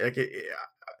weird. Like,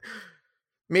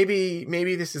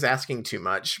 maybe this is asking too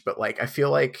much, but, like, I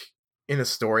feel like in a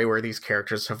story where these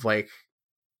characters have like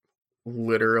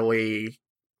literally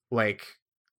like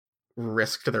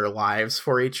risked their lives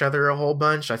for each other a whole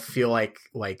bunch, I feel like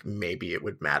maybe it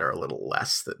would matter a little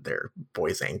less that they're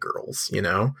boys and girls, you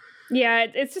know? Yeah,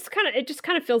 it just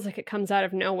kind of feels like it comes out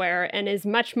of nowhere and is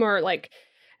much more like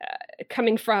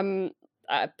coming from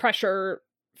pressure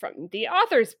from the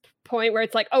author's point, where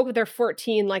it's like, oh, they're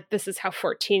 14, like this is how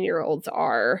 14-year-olds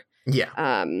are.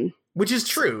 Yeah. Which is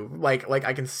true. Like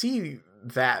I can see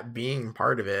that being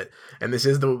part of it. And this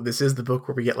is the book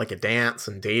where we get like a dance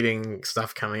and dating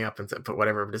stuff coming up and but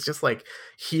whatever. But it's just like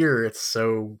here, it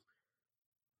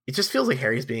just feels like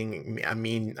Harry's being a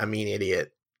mean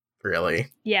idiot, really.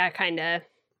 Yeah, kind of.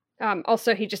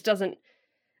 Also, he just doesn't.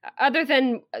 Other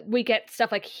than we get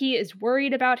stuff like he is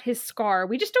worried about his scar,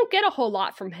 we just don't get a whole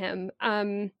lot from him.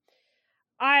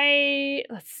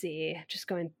 Let's see, just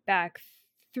going back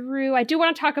through, I do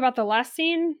want to talk about the last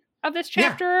scene of this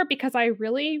chapter because I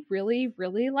really, really,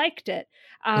 really liked it.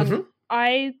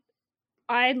 I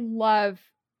love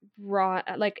Ron.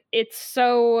 Like, it's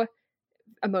so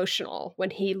emotional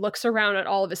when he looks around at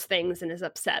all of his things and is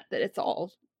upset that it's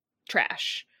all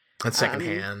trash. That's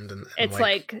secondhand. And it's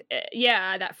like,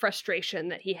 yeah, that frustration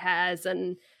that he has.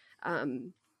 And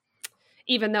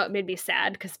even though it made me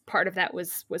sad because part of that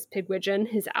was Pigwidgeon,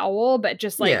 his owl, but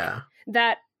just like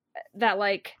that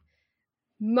like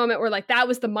moment where like that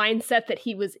was the mindset that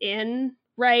he was in,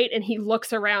 right? And he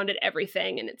looks around at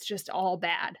everything and it's just all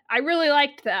bad. I really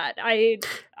liked that. I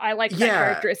liked that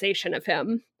characterization of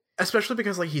him. Especially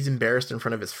because like he's embarrassed in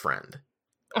front of his friend.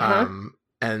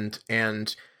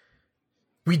 And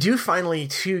we do finally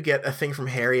too get a thing from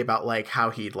Harry about like how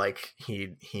he'd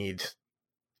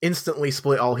instantly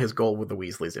split all his gold with the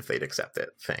Weasleys if they'd accept it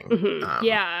thing.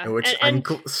 Which I'm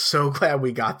so glad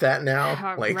we got that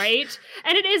now. Right?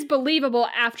 And it is believable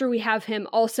after we have him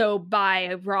also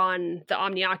buy Ron the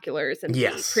Omnioculars in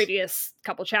the previous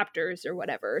couple chapters or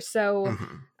whatever. So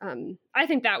I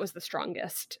think that was the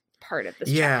strongest part of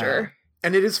this chapter.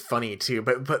 And it is funny too,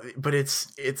 but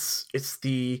it's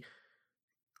the,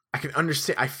 I can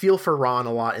understand, I feel for Ron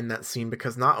a lot in that scene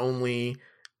because not only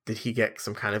did he get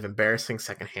some kind of embarrassing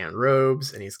secondhand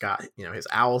robes and he's got, his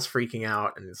owl's freaking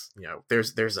out and his,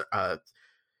 there's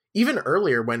even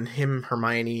earlier when him,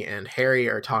 Hermione and Harry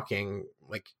are talking,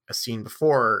 like a scene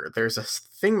before, there's a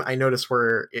thing I noticed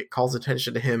where it calls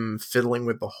attention to him fiddling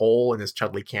with the hole in his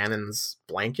Chudley Cannon's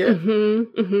blanket.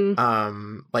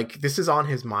 Like this is on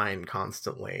his mind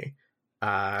constantly.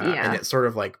 And it's sort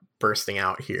of like bursting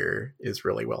out here is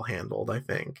really well handled, I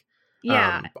think.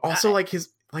 Also like his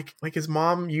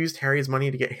mom used Harry's money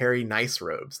to get Harry nice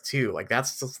robes too. Like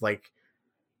that's just like,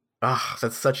 that's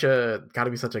gotta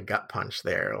be such a gut punch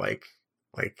there.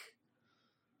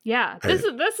 This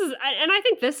is, and I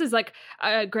think this is like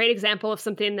a great example of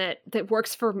something that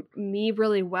works for me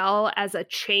really well as a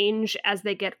change as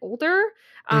they get older,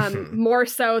 more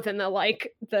so than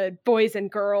the boys and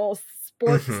girls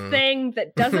sports thing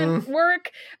that doesn't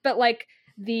work. But like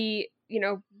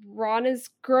Ron is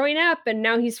growing up and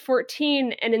now he's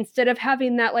 14, and instead of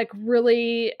having that like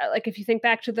really like if you think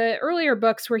back to the earlier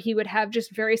books where he would have just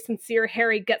very sincere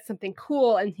Harry get something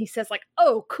cool and he says like,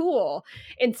 oh cool,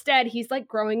 instead he's like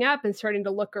growing up and starting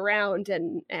to look around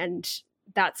and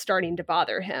that's starting to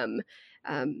bother him,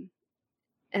 and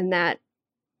that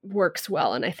works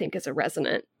well and I think is a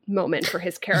resonant moment for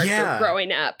his character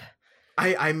growing up.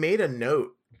 I made a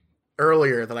note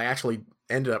earlier that I actually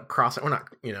ended up crossing, well, not,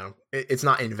 it's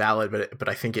not invalid, but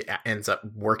I think it ends up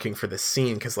working for this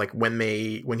scene because like when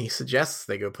he suggests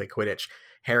they go play Quidditch,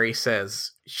 Harry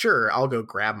says, "Sure, I'll go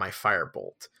grab my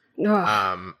firebolt."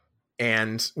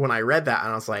 And when I read that,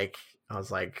 and I was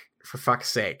like, for fuck's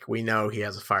sake, we know he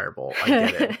has a firebolt. I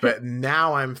get it, but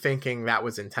now I'm thinking that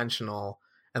was intentional,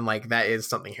 and like that is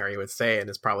something Harry would say, and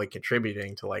is probably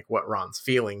contributing to like what Ron's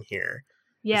feeling here.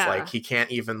 Yeah. It's like he can't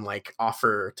even like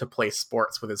offer to play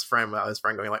sports with his friend without his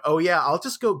friend going like, "Oh yeah, I'll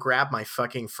just go grab my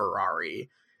fucking Ferrari."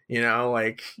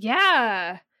 Like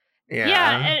Yeah.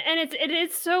 And it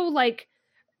is so like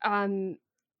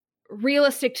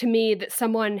realistic to me that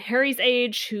someone Harry's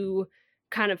age who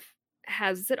kind of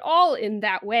has it all in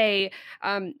that way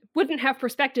wouldn't have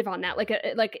perspective on that,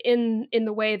 like in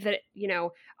the way that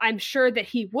I'm sure that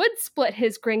he would split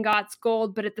his Gringotts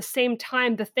gold, but at the same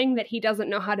time the thing that he doesn't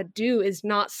know how to do is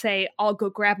not say, "I'll go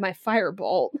grab my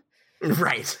firebolt."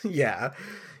 Right.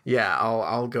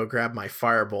 I'll go grab my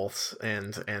firebolts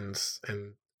and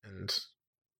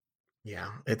yeah,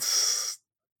 it's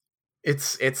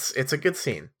a good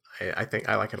scene. I think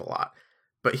I like it a lot.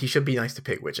 But he should be nice to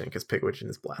Pigwidgeon because Pigwidgeon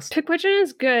is blessed. Pigwidgeon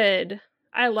is good.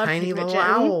 I love Tiny Pigwidgeon. Little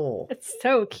owl. It's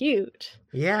so cute.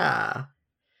 Yeah.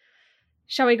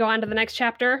 Shall we go on to the next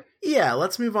chapter? Yeah,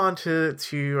 let's move on to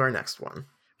our next one.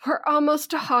 We're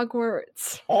almost to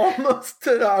Hogwarts. Almost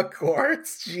to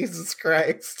Hogwarts? Jesus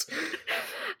Christ.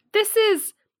 This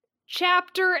is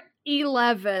chapter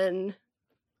 11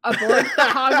 aboard the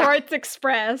Hogwarts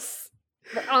Express.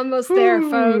 We're almost there,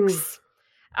 folks.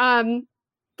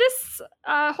 This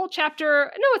whole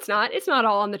chapter, no, it's not. It's not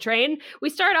all on the train. We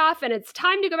start off and it's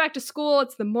time to go back to school.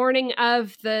 It's the morning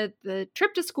of the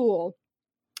trip to school.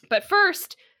 But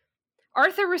first,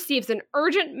 Arthur receives an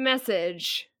urgent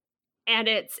message, and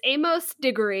it's Amos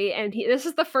Diggory, and this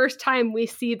is the first time we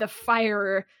see the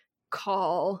fire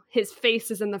call. His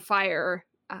face is in the fire,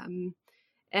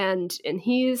 and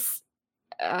he's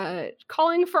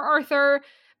calling for Arthur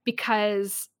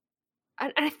because,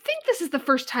 and I think this is the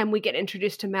first time we get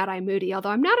introduced to Mad-Eye Moody, although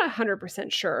I'm not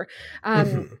 100% sure.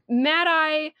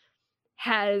 Mad-Eye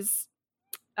is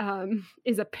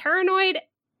a paranoid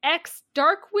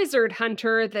ex-dark wizard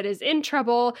hunter that is in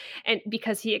trouble, and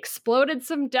because he exploded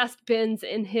some dust bins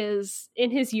in his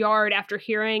yard after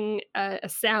hearing a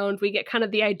sound. We get kind of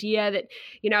the idea that,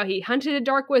 he hunted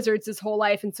dark wizards his whole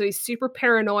life, and so he's super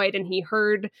paranoid, and he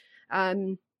heard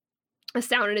a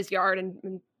sound in his yard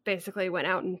and basically went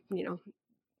out and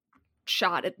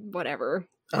shot at whatever.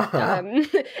 And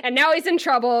now he's in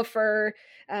trouble for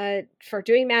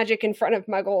doing magic in front of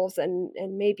muggles and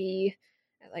maybe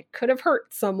could have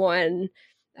hurt someone.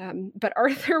 But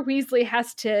Arthur Weasley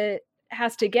has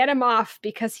to get him off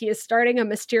because he is starting a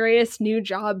mysterious new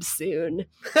job soon.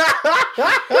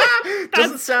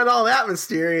 Doesn't sound all that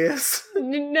mysterious.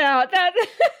 No,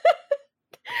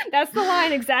 that's the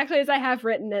line exactly as I have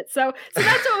written it. So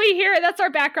that's what we hear. That's our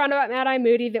background about Mad-Eye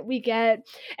Moody that we get.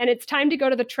 And it's time to go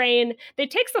to the train. They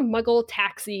take some muggle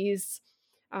taxis,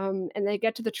 and they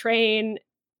get to the train,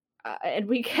 and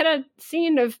we get a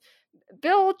scene of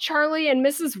Bill, Charlie, and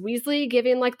Mrs. Weasley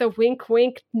giving the wink,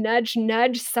 wink, nudge,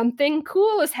 nudge. Something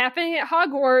cool is happening at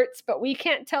Hogwarts, but we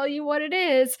can't tell you what it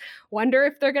is. Wonder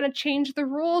if they're going to change the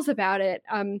rules about it.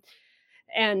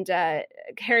 And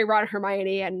Harry, Ron,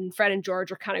 Hermione, and Fred and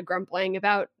George are kind of grumbling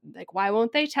about, why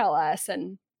won't they tell us?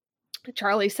 And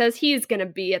Charlie says he's going to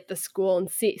be at the school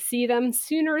and see them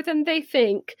sooner than they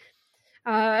think.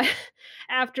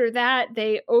 After that,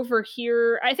 they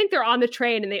overhear, I think they're on the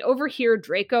train, and they overhear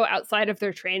Draco outside of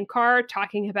their train car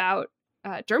talking about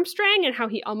Durmstrang and how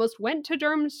he almost went to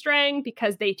Durmstrang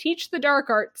because they teach the dark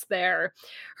arts there.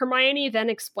 Hermione then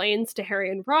explains to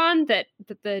Harry and Ron that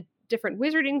the different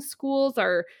wizarding schools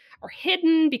are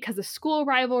hidden because of school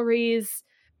rivalries,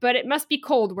 but it must be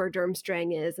cold where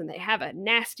Durmstrang is, and they have a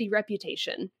nasty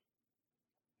reputation.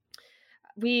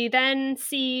 We then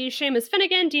see Seamus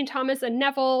Finnegan, Dean Thomas, and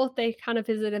Neville. They kind of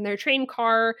visit in their train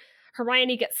car.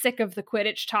 Hermione gets sick of the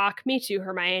Quidditch talk. Me too,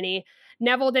 Hermione.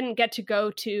 Neville didn't get to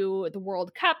go to the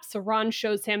World Cup, so Ron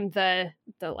shows him the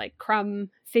crumb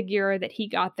figure that he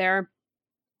got there.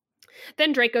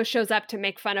 Then Draco shows up to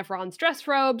make fun of Ron's dress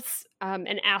robes,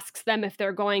 and asks them if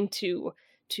they're going to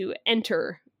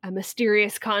enter a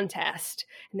mysterious contest.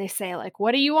 And they say,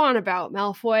 what are you on about,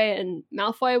 Malfoy? And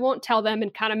Malfoy won't tell them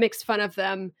and kind of makes fun of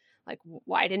them.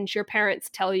 Why didn't your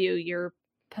parents tell you? You're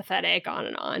pathetic, on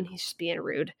and on. He's just being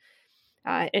rude.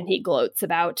 And he gloats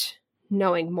about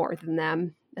knowing more than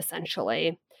them,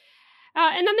 essentially.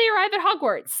 And then they arrive at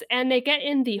Hogwarts, and they get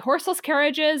in the horseless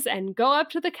carriages and go up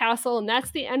to the castle, and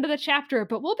that's the end of the chapter.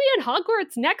 But we'll be in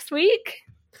Hogwarts next week.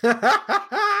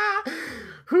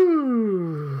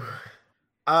 Whew.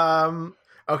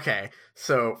 Okay,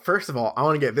 so first of all, I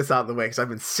want to get this out of the way because I've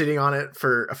been sitting on it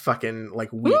for a fucking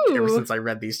week ever since I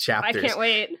read these chapters. I can't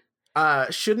wait.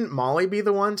 Shouldn't Molly be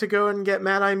the one to go and get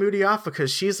Mad-Eye Moody off because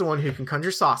she's the one who can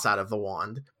conjure sauce out of the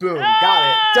wand? Boom,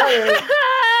 got it, done.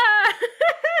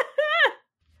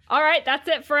 All right, that's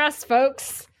it for us,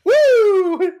 folks.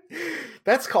 Woo!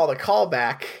 That's called a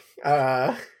callback.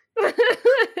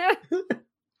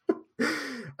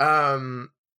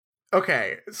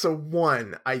 Okay, so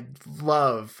one, I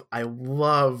love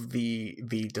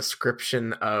the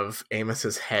description of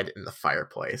Amos's head in the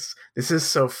fireplace. This is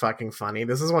so fucking funny.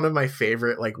 This is one of my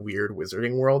favorite weird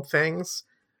Wizarding World things.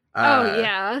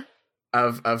 Yeah.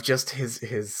 Of just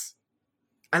his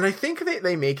and I think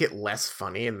they make it less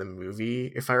funny in the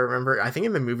movie, if I remember. I think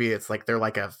in the movie it's they're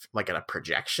at a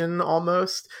projection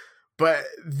almost. But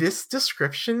this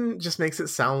description just makes it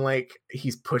sound like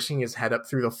he's pushing his head up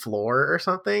through the floor or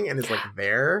something and is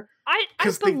there.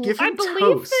 Because they give him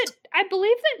toast. I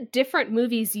believe that different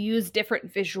movies use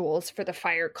different visuals for the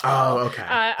fire call. Oh,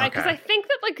 okay. Because I think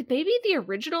that maybe the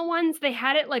original ones, they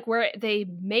had it where they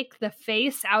make the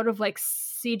face out of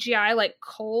CGI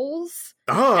coals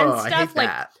and stuff, I hate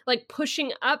that.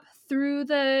 Pushing up through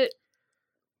the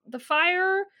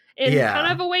fire. In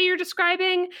kind of a way you're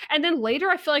describing. And then later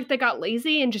I feel they got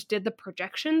lazy and just did the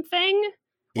projection thing.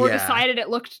 Or decided it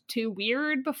looked too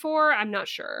weird before. I'm not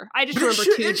sure. I just remember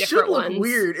two different ones. It should look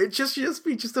weird. It just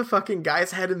be just a fucking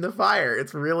guy's head in the fire.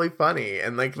 It's really funny.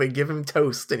 And they give him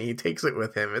toast and he takes it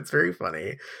with him. It's very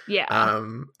funny. Yeah.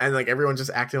 And everyone's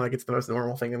just acting like it's the most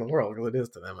normal thing in the world. Well, it is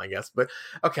to them, I guess. But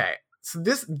okay. So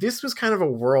this was kind of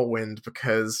a whirlwind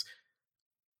because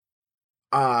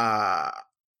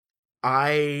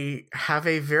I have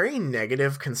a very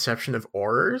negative conception of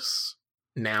Aurors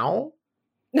now,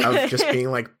 of just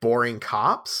being like boring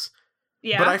cops.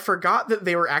 Yeah. But I forgot that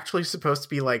they were actually supposed to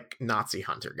be like Nazi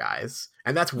hunter guys,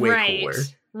 and that's way cooler.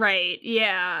 Right.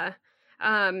 Yeah.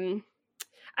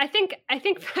 I feel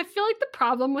like the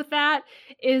problem with that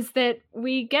is that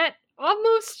we get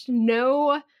almost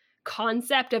no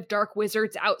concept of dark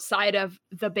wizards outside of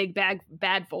the big bad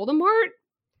Voldemort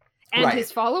and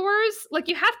his followers. Like,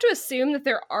 you have to assume that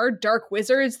there are dark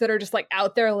wizards that are just like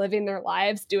out there living their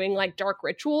lives doing like dark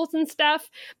rituals and stuff,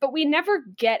 but we never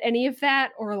get any of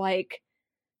that or like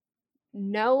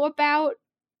know about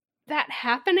that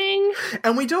happening.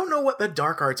 And we don't know what the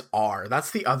dark arts are.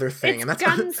 That's the other thing. It's and that's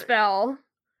Gunspell.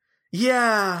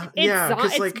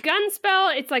 It's like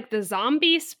Gunspell. It's like the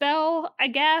zombie spell, I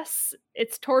guess.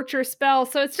 It's torture spell.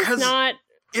 So it's just not.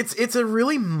 It's a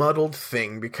really muddled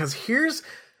thing because here's.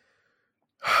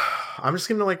 I'm just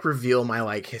gonna like reveal my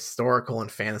like historical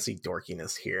and fantasy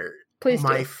dorkiness here. Please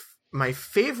do. My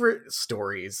favorite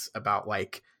stories about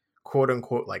like quote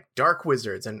unquote like dark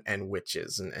wizards and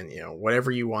witches and you know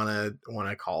whatever you wanna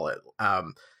call it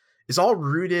is all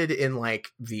rooted in like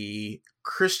the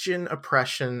Christian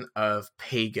oppression of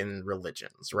pagan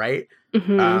religions, right?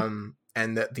 Mm-hmm.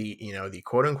 And that the you know the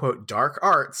quote unquote dark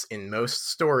arts in most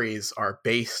stories are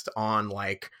based on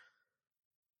like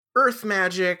earth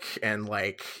magic and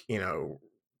like you know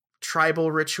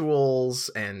tribal rituals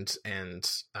and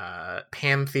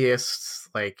pantheists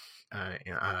like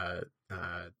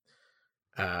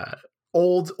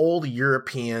old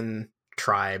European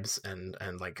tribes and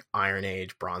like Iron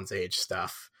Age, Bronze Age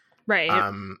stuff,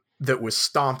 right? That was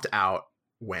stomped out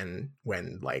when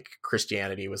like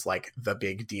Christianity was like the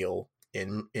big deal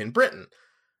in Britain.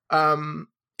 And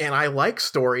I like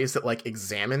stories that like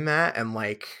examine that and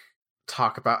like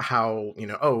talk about how you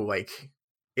know like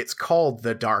it's called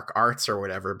the dark arts or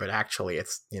whatever, but actually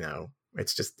it's you know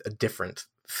it's just a different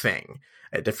thing,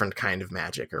 a different kind of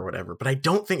magic or whatever. But I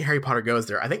don't think Harry Potter goes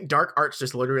there. I think dark arts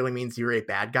just literally means you're a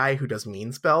bad guy who does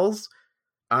mean spells.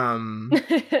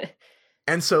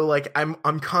 And so like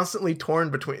I'm constantly torn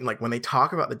between like when they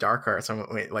talk about the dark arts,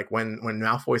 like when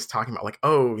Malfoy's talking about like,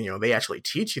 oh, you know, they actually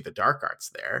teach you the dark arts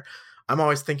there. I'm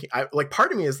always thinking,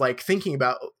 part of me is like thinking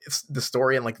about the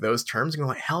story in like those terms and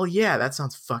going like, hell yeah, that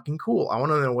sounds fucking cool. I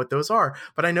want to know what those are.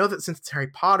 But I know that since it's Harry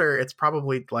Potter, it's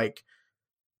probably like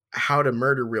how to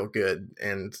murder real good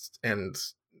and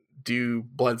do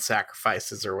blood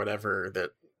sacrifices or whatever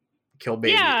that kill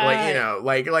baby. Yeah. Like, you know,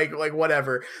 like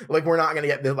whatever. Like we're not going to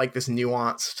get this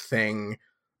nuanced thing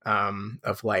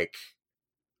of like,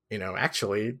 you know,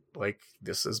 actually, like,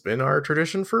 this has been our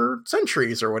tradition for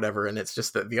centuries or whatever, and it's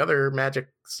just that the other magic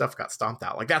stuff got stomped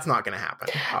out. Like, that's not going to happen,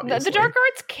 obviously. The dark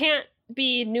arts can't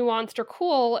be nuanced or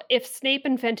cool if Snape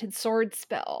invented sword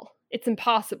spell. It's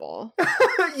impossible.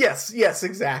 Yes,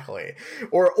 exactly.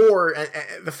 Or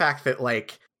the fact that,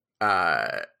 like,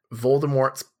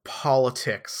 Voldemort's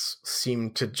politics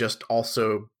seem to just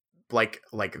also, like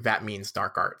that means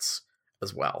dark arts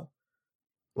as well.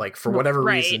 Like, for whatever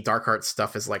reason, dark arts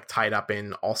stuff is like tied up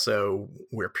in also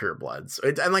we're purebloods.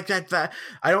 And like that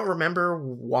I don't remember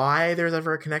why there's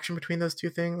ever a connection between those two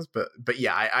things, but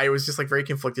yeah, I was just like very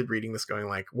conflicted reading this, going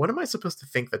like, what am I supposed to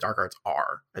think the dark arts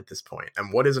are at this point?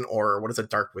 And what is an Auror? What is a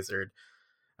dark wizard?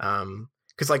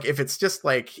 Because like if it's just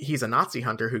like he's a Nazi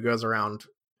hunter who goes around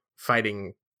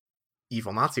fighting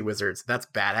evil Nazi wizards, that's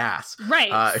badass.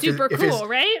 Right. Super cool,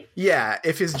 right? Yeah.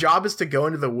 If his job is to go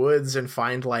into the woods and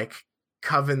find like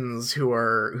covens who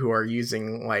are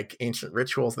using like ancient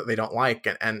rituals that they don't like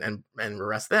and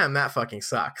arrest them, that fucking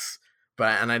sucks.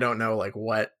 And I don't know like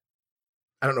I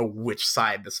don't know which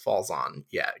side this falls on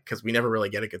yet, because we never really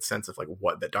get a good sense of like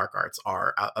what the dark arts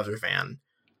are other than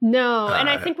and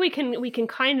I think we can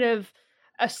kind of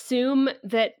assume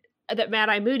that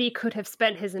Mad-Eye Moody could have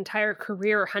spent his entire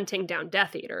career hunting down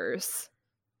Death Eaters,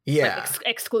 like,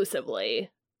 exclusively.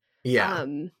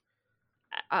 And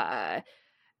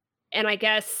I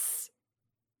guess,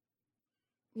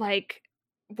 like,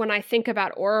 when I think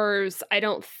about Aurors, I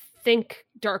don't think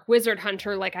Dark Wizard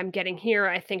Hunter like I'm getting here.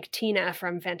 I think Tina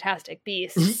from Fantastic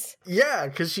Beasts. Yeah,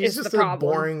 because she's just a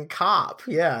boring cop.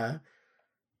 Yeah.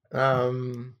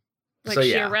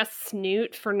 She arrests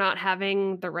Newt for not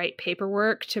having the right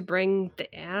paperwork to bring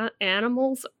the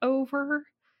animals over.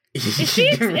 Is she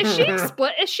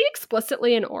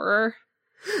explicitly an Auror?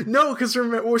 No, because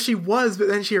remember, well, she was, but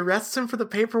then she arrests him for the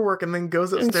paperwork and then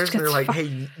goes upstairs and they're like,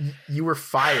 hey, you were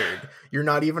fired. You're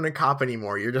not even a cop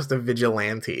anymore. You're just a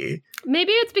vigilante.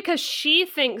 Maybe it's because she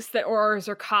thinks that Aurors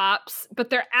are cops, but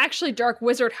they're actually dark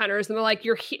wizard hunters. And they're like,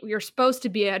 you're supposed to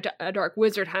be a dark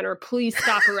wizard hunter. Please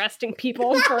stop arresting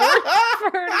people for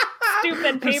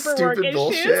stupid paperwork stupid issues.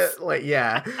 Bullshit. Like,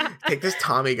 yeah, take this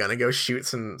Tommy gun and go shoot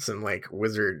some like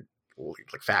wizard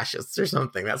like fascists or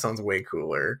something. That sounds way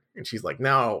cooler. And she's like,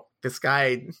 no, this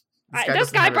guy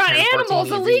brought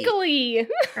animals illegally.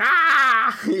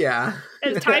 Yeah.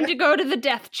 It's time to go to the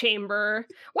death chamber.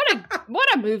 What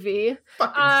a movie.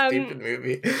 Fucking stupid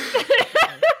movie.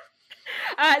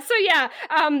 So yeah,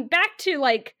 back to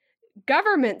like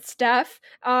government stuff.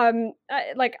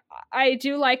 Like I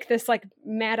do like this, like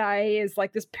Mad Eye is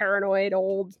like this paranoid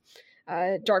old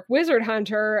dark wizard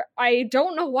hunter. I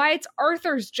don't know why it's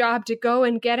Arthur's job to go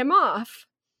and get him off.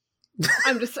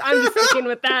 I'm just thinking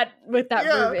with that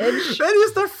verbiage. That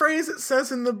is the phrase it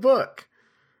says in the book.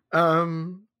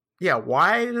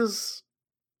 Why does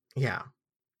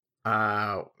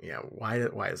Arthur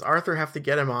have to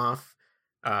get him off?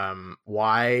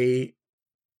 Why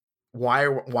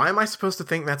am I supposed to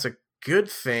think that's a good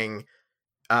thing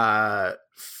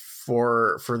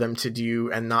for them to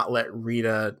do and not let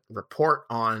Rita report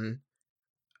on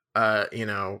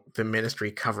the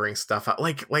ministry covering stuff up?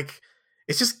 Like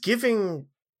it's just giving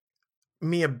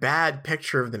me a bad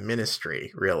picture of the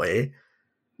ministry, really.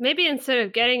 Maybe instead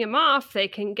of getting him off, they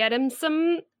can get him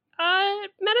some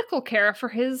medical care for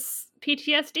his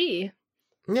PTSD.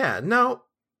 Yeah, no,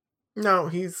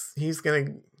 he's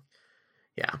gonna.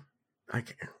 Yeah, I'm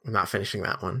not finishing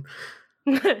that one.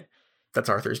 That's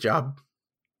Arthur's job.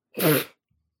 What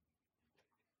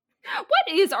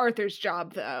is Arthur's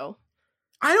job, though?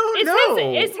 I don't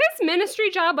know. Is his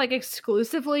ministry job like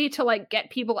exclusively to like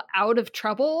get people out of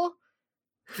trouble?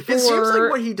 It seems like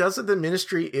what he does at the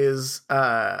ministry is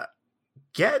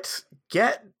get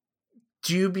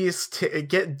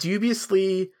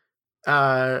dubiously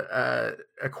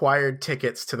acquired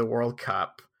tickets to the World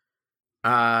Cup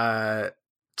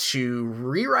to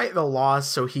rewrite the laws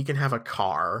so he can have a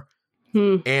car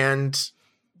and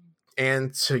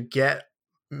to get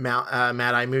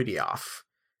Mad Eye Moody off.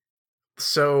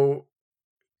 So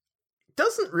it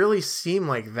doesn't really seem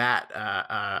like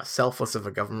that selfless of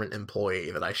a government employee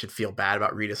that I should feel bad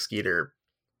about Rita Skeeter,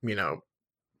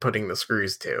 putting the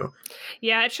screws to.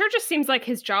 Yeah, it sure just seems like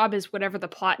his job is whatever the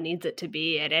plot needs it to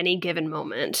be at any given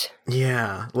moment.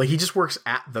 Yeah, like he just works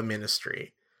at the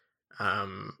ministry.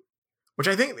 Which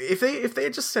I think if they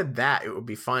had just said that, it would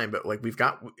be fine. But like we've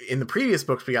got in the previous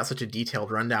books, we got such a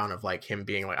detailed rundown of like him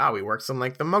being like, he works in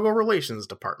like the Muggle Relations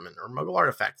Department or Muggle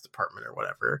Artifacts Department or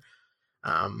whatever.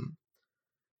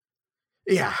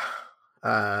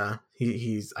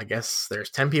 He's I guess there's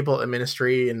 10 people at the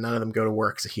ministry and none of them go to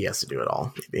work, so he has to do it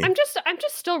all. Maybe. I'm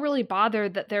just still really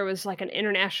bothered that there was like an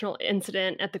international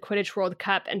incident at the Quidditch World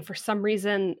Cup, and for some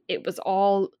reason it was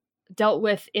all dealt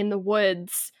with in the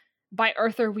woods by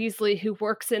Arthur Weasley, who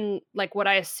works in like what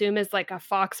I assume is like a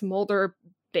Fox Mulder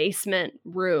basement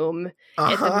room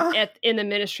in the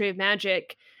Ministry of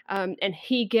Magic, and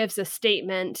he gives a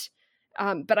statement.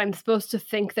 But I'm supposed to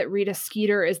think that Rita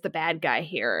Skeeter is the bad guy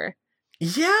here.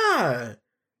 Yeah,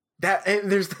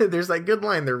 there's that good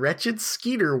line, the wretched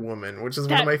Skeeter woman, which is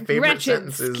one of my favorite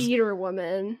sentences. Skeeter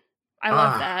woman, I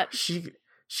love that.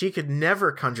 She could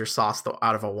never conjure sauce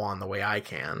out of a wand the way I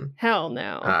can. Hell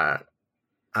no.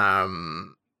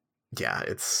 Yeah,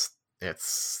 it's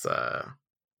a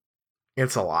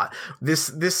lot.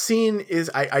 This scene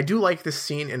is I do like this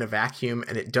scene in a vacuum,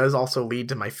 and it does also lead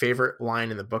to my favorite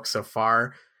line in the book so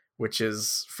far, which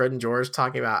is Fred and George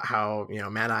talking about how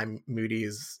Mad Eye Moody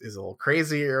is a little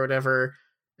crazy or whatever,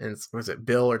 and was it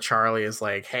Bill or Charlie is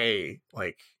like, hey,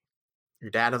 like your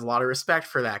dad has a lot of respect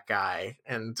for that guy,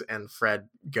 and Fred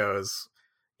goes,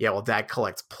 yeah, well, Dad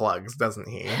collects plugs, doesn't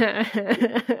he?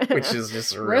 Which is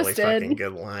just a really fucking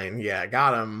good line. Yeah,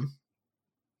 got him.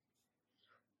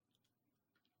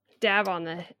 Dab on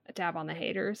the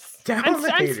haters.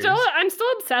 I'm still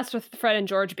obsessed with Fred and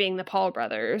George being the Paul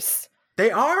brothers. They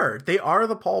are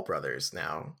the Paul brothers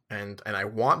now, and I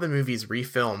want the movies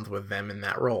refilmed with them in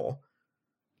that role.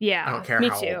 Yeah, I don't care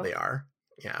how old they are.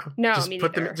 Yeah, no, just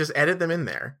put them, just edit them in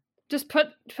there. Just put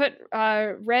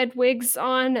red wigs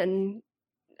on and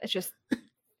just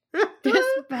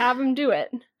have them do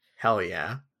it. Hell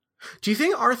yeah! Do you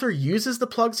think Arthur uses the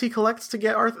plugs he collects to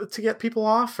get people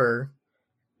off, or?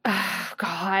 Oh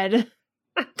God.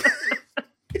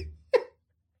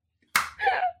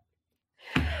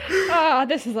 Oh,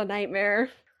 this is a nightmare.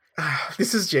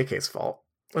 This is JK's fault.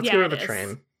 Let's go to the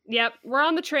train. Yep, we're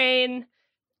on the train.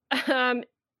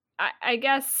 I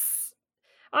guess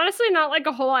honestly, not like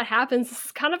a whole lot happens. This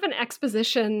is kind of an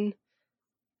exposition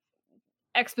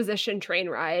train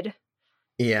ride.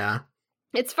 Yeah.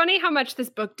 It's funny how much this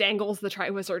book dangles the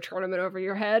Triwizard Tournament over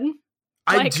your head.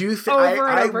 I do think over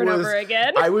and over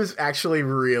again. I was actually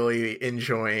really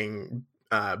enjoying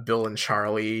Bill and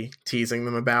Charlie teasing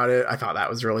them about it. I thought that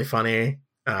was really funny.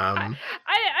 I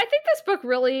think this book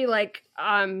really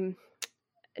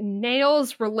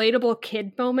nails relatable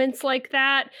kid moments like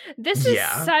that. This is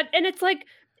such, and it's like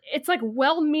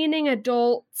well-meaning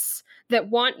adults that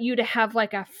want you to have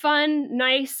like a fun,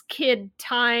 nice kid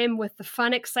time with the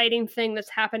fun, exciting thing that's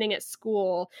happening at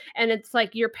school. And it's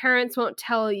like your parents won't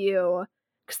tell you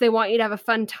because they want you to have a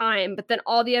fun time, but then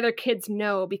all the other kids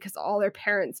know because all their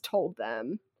parents told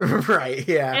them. Right,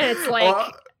 yeah. And it's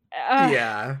like...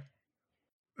 yeah.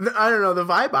 I don't know, the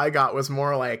vibe I got was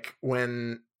more like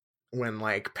when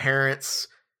like parents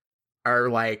are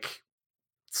like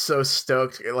so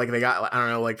stoked, like they got, I don't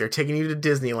know, like they're taking you to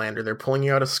Disneyland or they're pulling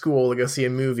you out of school to go see a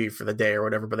movie for the day or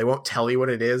whatever, but they won't tell you what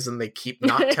it is and they keep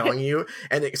not telling you,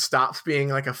 and it stops being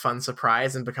like a fun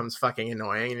surprise and becomes fucking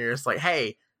annoying, and you're just like,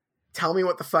 hey, tell me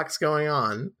what the fuck's going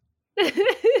on.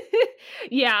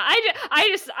 Yeah,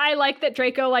 I like that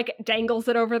Draco like dangles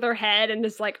it over their head and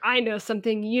is like, I know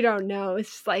something you don't know.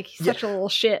 It's just like he's such a little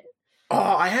shit.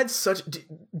 Oh, I had such...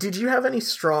 Did you have any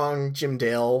strong Jim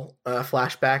Dale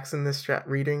flashbacks in this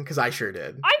reading? Because I sure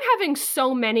did. I'm having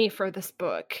so many for this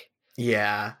book.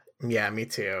 Yeah, me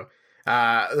too.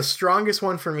 The strongest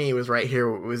one for me was right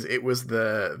here. It was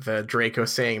the Draco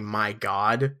saying "My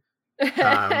God,"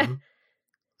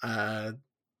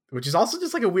 which is also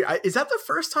just like a weird... Is that the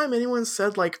first time anyone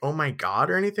said like "Oh my God"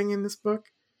 or anything in this book,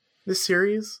 this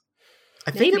series?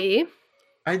 I think maybe.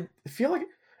 I feel like...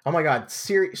 Oh my God,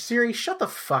 Siri, shut the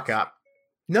fuck up.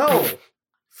 No.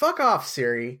 Fuck off,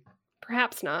 Siri.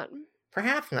 Perhaps not.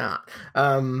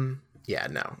 Yeah,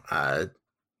 no. I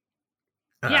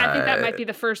think that might be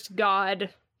the first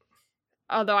God,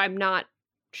 although I'm not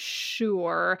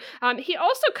sure. He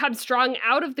also comes strong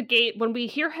out of the gate when we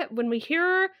hear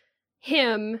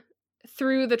him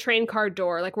through the train car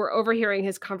door, like we're overhearing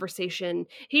his conversation.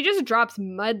 He just drops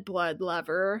Mudblood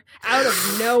Lover out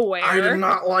of nowhere. I did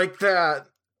not like that.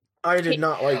 I did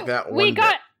not like that one.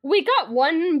 We got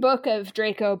one book of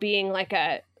Draco being like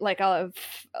a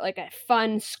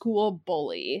fun school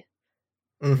bully,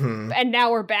 and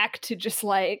now we're back to just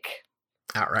like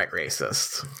outright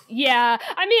racist. Yeah,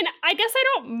 I mean, I guess I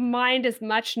don't mind as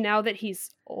much now that he's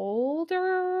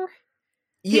older.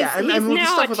 Yeah, he's and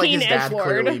now stuff a with like his dad teenage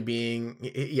clearly lord. being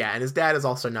and his dad is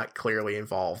also not clearly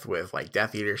involved with like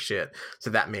Death Eater shit,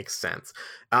 so that makes sense.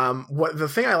 What the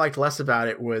thing I liked less about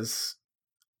it was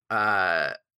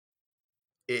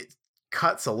it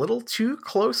cuts a little too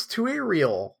close to a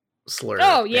real slur.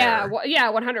 Oh yeah,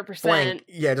 100%. Blank,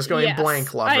 just going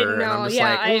blank lover, and I'm just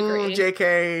like, I agree.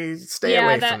 JK, stay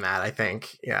away from that. I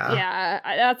think,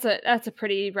 that's a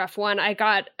pretty rough one. I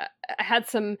had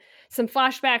some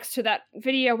flashbacks to that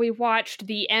video we watched.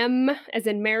 The M, as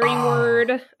in Mary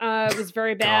word, was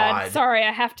very bad. God. Sorry,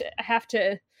 I have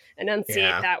to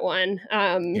enunciate that one.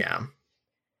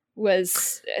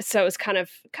 Was kind of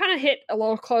hit a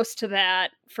little close to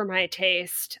that for my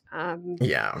taste.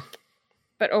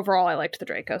 But overall, I liked the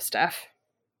Draco stuff.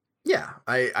 Yeah,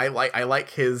 I like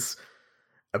his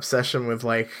obsession with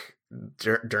like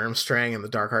Durmstrang and the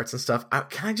Dark Arts and stuff.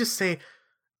 Can I just say,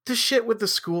 the shit with the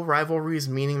school rivalries,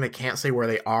 meaning they can't say where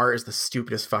they are, is the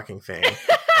stupidest fucking thing.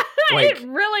 Like, it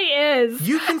really is.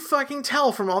 You can fucking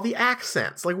tell from all the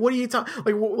accents. Like, what are you talking?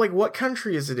 Like, what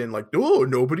country is it in? Like, oh,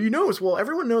 nobody knows. Well,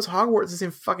 everyone knows Hogwarts is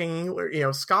in fucking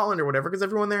Scotland or whatever, because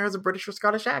everyone there has a British or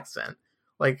Scottish accent.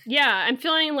 Like, yeah, I'm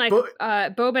feeling like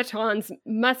Beauxbatons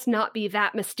must not be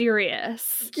that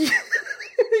mysterious.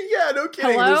 Yeah, no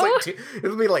kidding. Hello?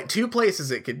 It'll be like two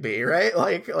places it could be, right?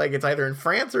 Like it's either in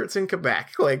France or it's in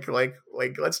Quebec. Like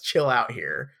let's chill out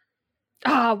here.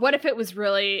 What if it was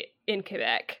really in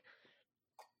Quebec?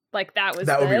 Like that would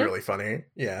be really funny.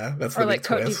 Yeah, that's or like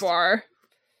Cote d'Ivoire.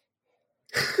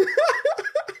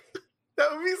 That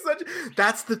would be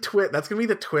that's the twist. That's gonna be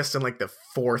the twist in like the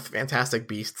fourth Fantastic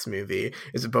Beasts movie,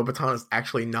 is that Beauxbaton is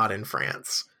actually not in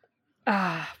France.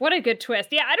 What a good twist.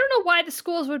 Yeah, I don't know why the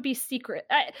schools would be secret.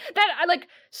 I like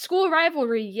school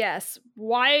rivalry, yes.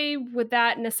 Why would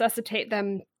that necessitate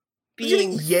them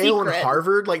being Yale secret? and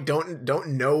Harvard like don't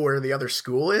know where the other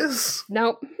school is?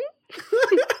 Nope.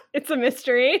 It's a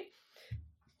mystery.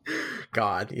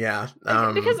 God, yeah.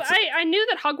 Because I knew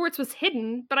that Hogwarts was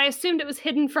hidden, but I assumed it was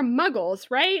hidden from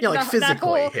Muggles, right? Yeah, like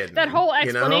physically hidden. That whole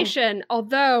explanation. You know?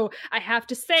 Although I have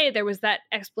to say there was that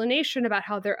explanation about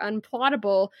how they're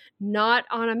unplottable, not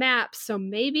on a map. So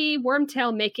maybe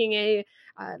Wormtail making a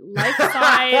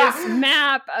life-size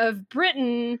map of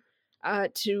Britain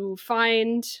to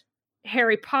find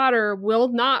Harry Potter will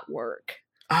not work.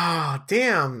 Oh,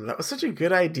 damn. That was such a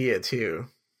good idea, too.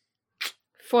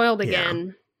 Foiled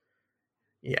again.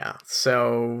 Yeah.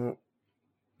 So,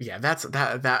 yeah,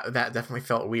 that definitely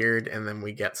felt weird. And then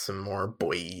we get some more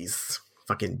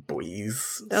fucking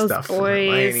boys Those stuff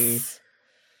boys.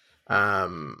 from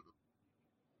Hermione.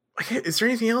 Is there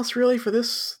anything else really for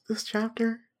this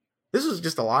chapter? This was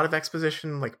just a lot of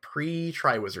exposition, like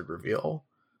pre-Triwizard reveal.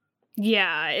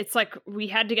 Yeah, it's like we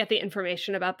had to get the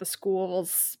information about the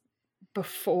schools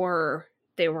before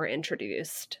they were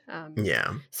introduced.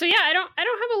 Yeah. So yeah, I don't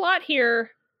have a lot here.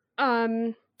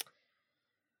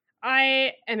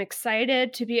 I am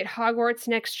excited to be at Hogwarts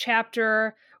next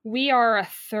chapter. We are a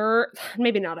third,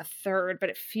 maybe not a third, but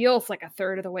it feels like a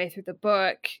third of the way through the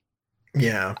book.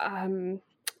 Yeah.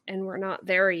 And we're not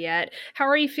there yet. How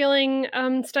are you feeling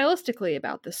stylistically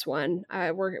about this one?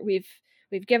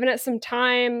 We've given it some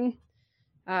time.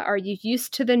 Are you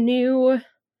used to the new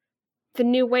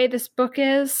way this book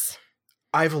is?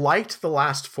 I've liked the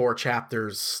last 4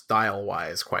 chapters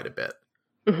style-wise quite a bit.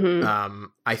 Mm-hmm.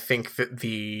 I think that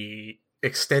the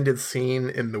extended scene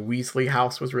in the Weasley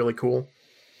house was really cool.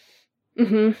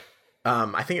 Mm-hmm.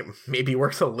 I think it maybe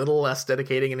works a little less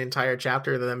dedicating an entire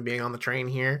chapter than them being on the train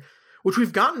here, which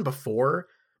we've gotten before,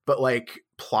 but like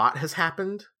plot has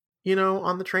happened,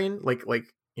 on the train. Like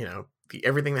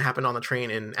everything that happened on the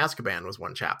train in Azkaban was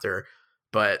 1 chapter,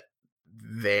 but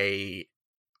they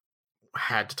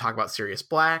had to talk about Sirius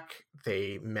Black.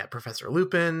 They met Professor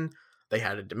Lupin. They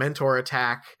had a Dementor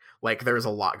attack. Like, there's a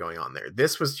lot going on there.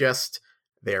 This was just,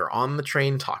 they're on the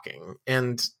train talking,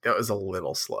 and that was a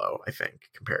little slow, I think,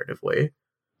 comparatively.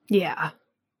 Yeah.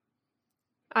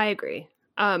 I agree.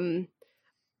 One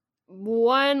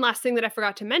last thing that I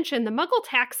forgot to mention, the Muggle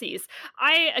taxis.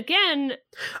 I'm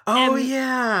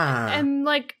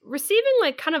like receiving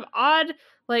like kind of odd,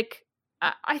 like,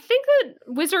 I think that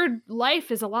wizard life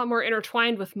is a lot more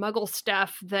intertwined with Muggle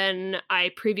stuff than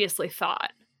I previously thought.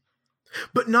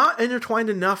 But not intertwined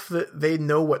enough that they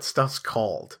know what stuff's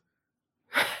called.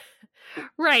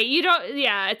 Right. You don't,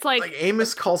 yeah, it's like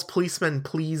Amos calls policemen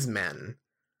pleasemen.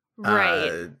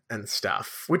 Right. And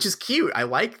stuff, which is cute. I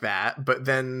like that. But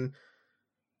then,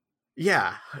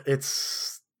 yeah,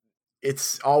 it's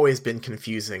always been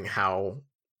confusing how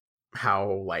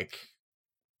like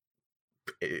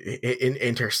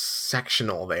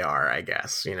intersectional they are, I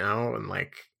guess, and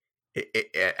like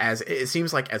it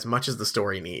seems like as much as the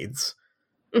story needs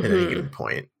at any given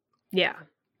point. Yeah,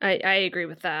 I agree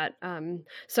with that.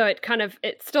 So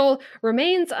it still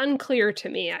remains unclear to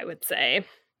me, I would say.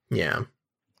 Yeah.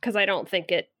 Because I don't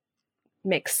think it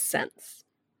makes sense.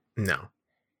 No.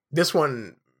 This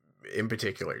one in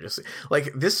particular, just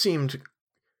like this seemed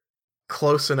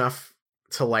close enough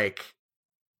to like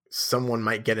someone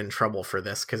might get in trouble for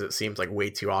this because it seems like way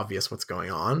too obvious what's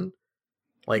going on.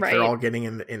 Like They're all getting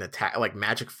in attack, like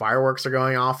magic fireworks are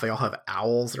going off. They all have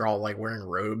owls. They're all like wearing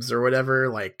robes or whatever.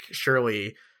 Like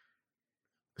surely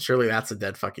that's a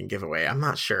dead fucking giveaway. I'm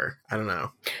not sure. I don't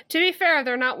know. To be fair,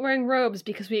 they're not wearing robes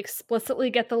because we explicitly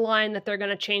get the line that they're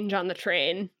going to change on the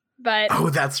train. But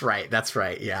that's right.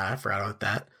 Yeah, I forgot about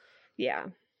that. Yeah.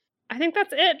 I think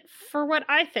that's it for what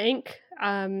I think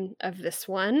of this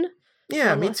one.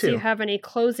 Yeah, me too. Unless you have any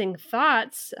closing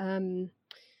thoughts, I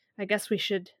guess we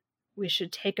should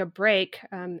take a break.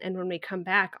 And when we come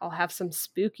back, I'll have some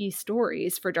spooky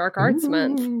stories for Dark Arts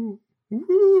Month. Ooh.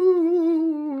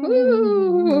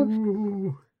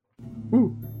 Ooh.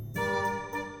 Ooh.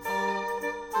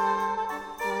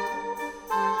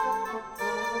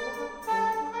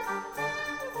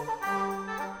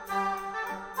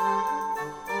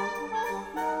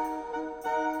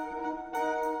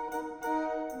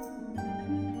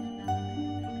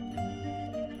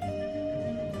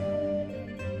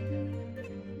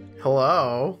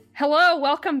 Hello,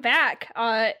 welcome back.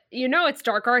 It's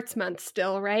Dark Arts Month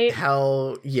still, right?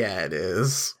 Hell yeah, it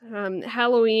is.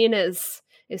 Halloween is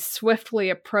swiftly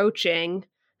approaching.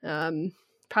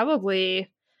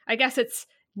 Probably, I guess it's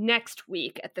next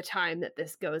week at the time that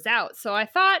this goes out. So I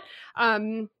thought,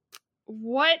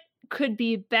 what could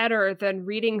be better than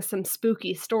reading some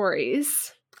spooky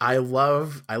stories? I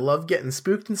love getting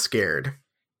spooked and scared.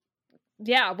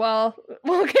 Yeah, well,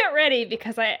 we'll get ready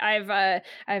because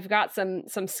I've got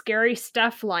some scary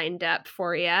stuff lined up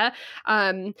for you.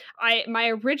 My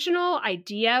original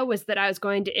idea was that I was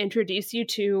going to introduce you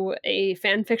to a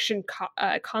fan fiction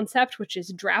concept, which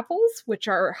is drabbles, which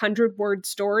are 100-word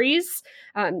stories,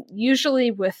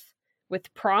 usually with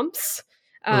prompts,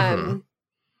 Mm-hmm.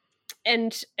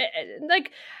 and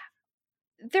like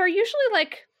they're usually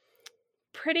like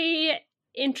pretty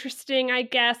interesting, I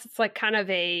guess. It's like kind of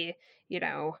a,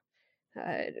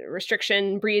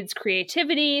 restriction breeds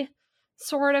creativity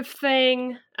sort of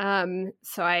thing.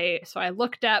 So I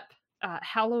looked up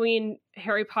Halloween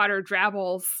Harry Potter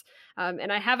drabbles,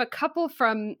 and I have a couple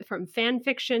from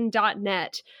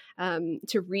fanfiction.net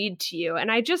to read to you.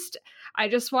 And I just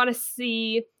want to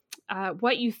see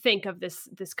what you think of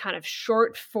this kind of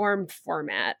short form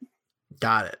format.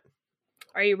 Got it.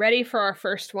 Are you ready for our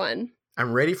first one?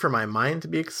 I'm ready for my mind to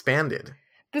be expanded.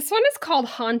 This one is called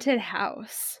Haunted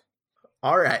House.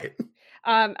 All right.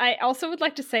 I also would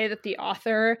like to say that the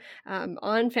author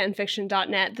on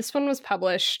fanfiction.net, this one was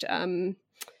published a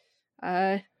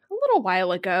little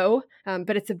while ago,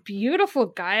 but it's a beautiful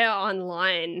Gaia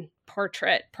Online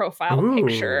portrait profile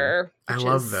picture. I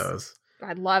love those.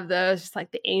 I love those. Just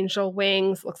like the angel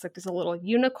wings. Looks like there's a little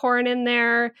unicorn in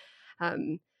there.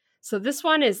 So this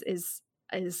one is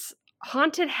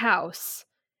Haunted House.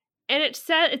 And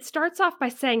it starts off by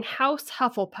saying House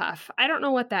Hufflepuff. I don't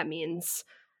know what that means.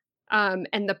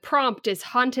 And the prompt is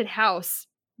Haunted House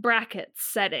brackets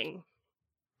setting.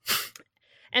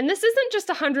 And this isn't just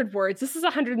 100 words. This is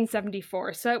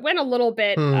 174. So it went a little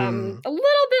bit long.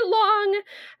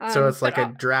 So it's like a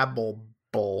drabble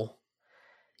bowl.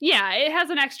 Yeah, it has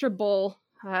an extra bowl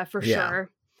for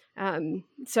sure.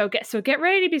 So get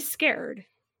ready to be scared.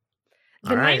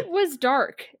 The night was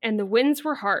dark and the winds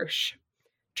were harsh.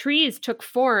 Trees took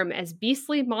form as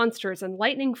beastly monsters and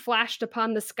lightning flashed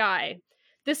upon the sky.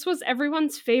 This was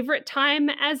everyone's favorite time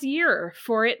as year,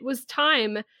 for it was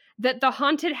time that the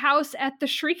haunted house at the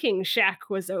Shrieking Shack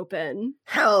was open.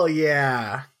 Hell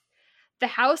yeah! The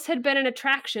house had been an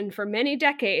attraction for many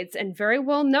decades and very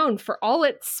well known for all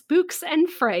its spooks and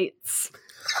frights.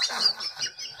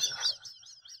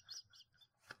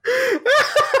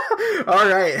 All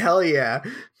right, hell yeah.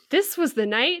 This was the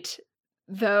night,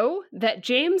 though, that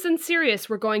James and Sirius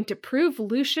were going to prove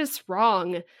Lucius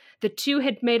wrong. The two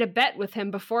had made a bet with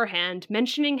him beforehand,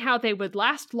 mentioning how they would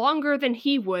last longer than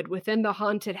he would within the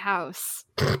haunted house.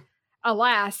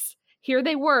 Alas, here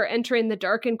they were entering the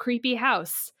dark and creepy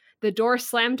house. The door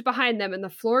slammed behind them and the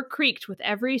floor creaked with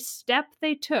every step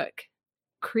they took.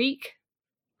 Creak,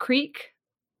 creak,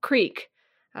 creak,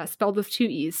 spelled with 2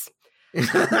 E's.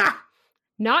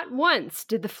 Not once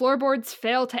did the floorboards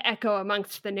fail to echo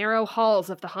amongst the narrow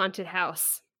halls of the haunted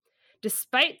house.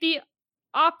 Despite the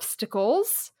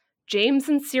obstacles, James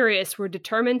and Sirius were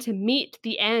determined to meet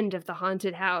the end of the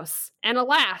haunted house. And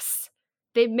alas,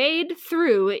 they made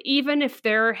through even if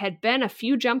there had been a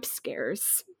few jump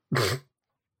scares.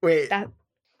 Wait,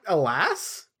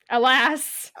 alas?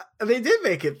 Alas. They did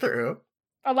make it through.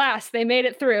 Alas, they made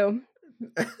it through.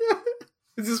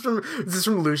 Is this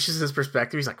from Lucius's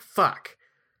perspective? He's like, fuck.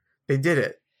 They did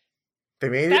it. They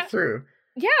made it through.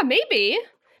 Yeah, maybe.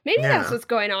 Maybe that's what's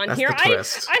going on here. I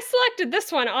selected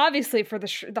this one, obviously, for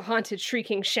the Haunted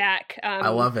Shrieking Shack I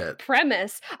love it.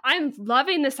 premise. I'm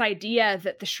loving this idea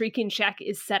that the Shrieking Shack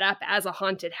is set up as a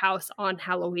haunted house on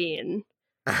Halloween.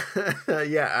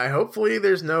 Yeah, hopefully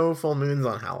there's no full moons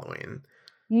on Halloween.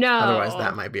 No. Otherwise,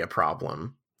 that might be a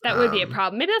problem. That would be a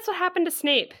problem. Maybe that's what happened to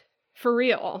Snape. For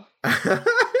real.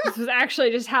 This was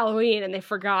actually just Halloween and they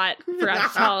forgot to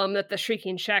tell him that the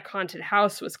Shrieking Shack haunted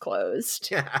house was closed.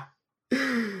 Yeah.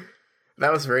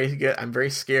 That was very good. I'm very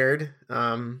scared.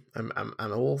 I'm a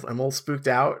little spooked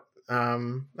out.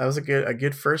 That was a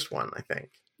good first one, I think.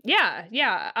 Yeah.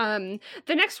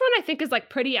 The next one I think is like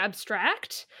pretty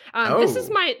abstract. This is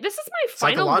my final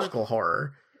psychological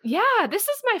horror. Yeah, this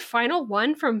is my final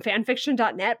one from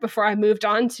fanfiction.net before I moved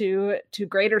on to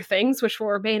greater things, which will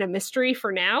remain a mystery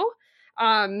for now.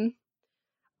 I'm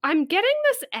getting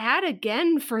this ad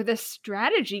again for this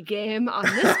strategy game on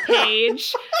this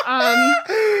page.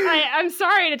 I'm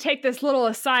sorry to take this little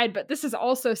aside, but this is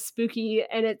also spooky,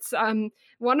 and it's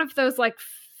one of those like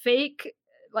fake,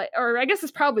 like, or I guess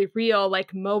it's probably real,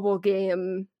 like mobile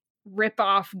game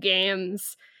rip-off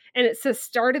games. And it says,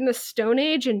 start in the Stone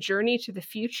Age and journey to the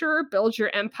future. Build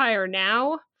your empire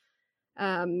now.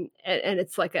 And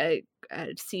it's like a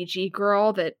CG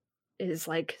girl that is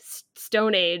like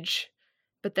Stone Age,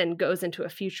 but then goes into a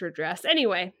future dress.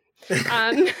 Anyway.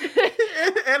 And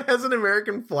has an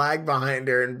American flag behind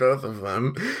her in both of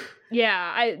them.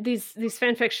 Yeah, these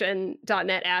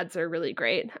fanfiction.net ads are really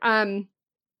great.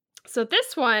 So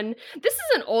this is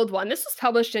an old one. This was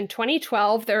published in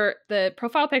 2012. The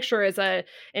profile picture is an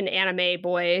anime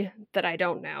boy that I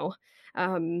don't know.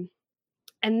 And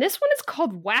this one is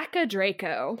called Wacka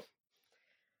Draco.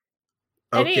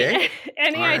 Okay.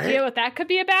 Any All idea right. what that could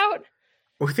be about?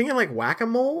 We're thinking like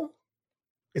whack-a-mole?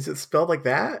 Is it spelled like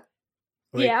that?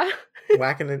 Like Yeah.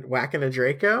 whacking a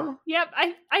Draco? Yep.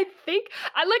 I think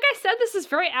like I said, this is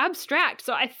very abstract,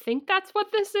 so I think that's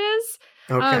what this is.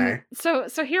 Okay. So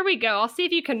here we go. I'll see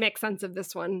if you can make sense of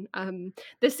this one.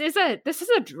 This is a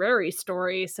dreary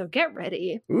story, so get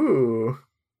ready. Ooh.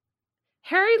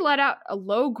 Harry let out a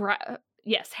low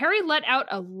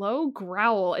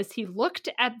growl as he looked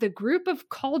at the group of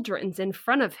cauldrons in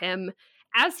front of him.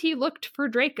 As he looked for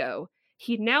Draco,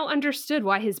 he now understood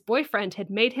why his boyfriend had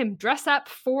made him dress up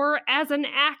as an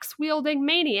axe-wielding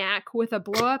maniac with a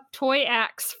blow-up toy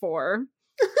axe for.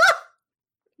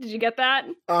 Did you get that?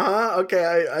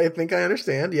 Okay, I think I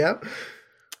understand, yep.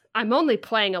 I'm only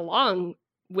playing along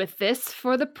with this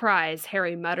for the prize,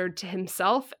 Harry muttered to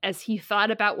himself as he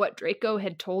thought about what Draco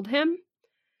had told him.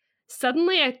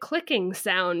 Suddenly a clicking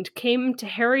sound came to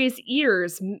Harry's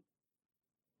ears,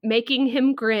 making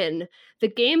him grin. The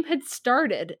game had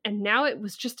started, and now it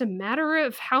was just a matter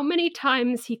of how many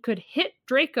times he could hit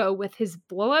Draco with his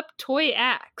blow-up toy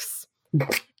axe.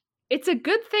 It's a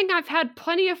good thing I've had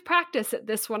plenty of practice at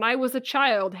this when I was a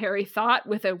child, Harry thought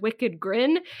with a wicked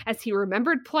grin as he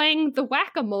remembered playing the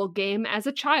whack-a-mole game as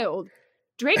a child.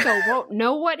 Draco won't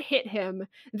know what hit him.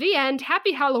 The end.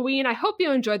 Happy Halloween. I hope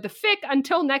you enjoyed the fic.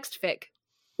 Until next fic.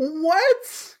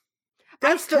 What?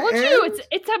 That's the told end? you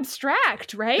it's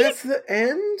abstract, right? That's the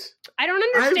end? I don't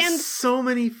understand. I have so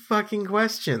many fucking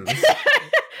questions.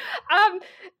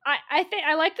 I think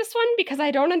I like this one because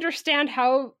I don't understand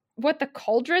what the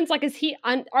cauldrons like.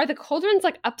 Are the cauldrons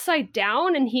like upside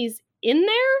down and he's in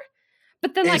there?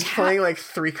 But then he's playing like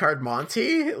 3-card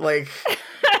Monty, like.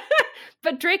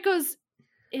 But Draco's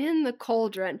in the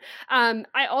cauldron.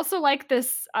 I also like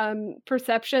this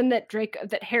perception that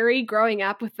Harry, growing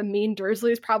up with the mean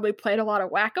Dursleys, probably played a lot of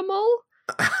whack-a-mole.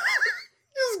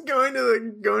 Just going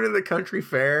to the country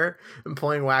fair and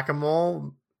playing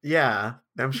whack-a-mole. Yeah,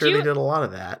 I'm sure they did a lot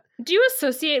of that. Do you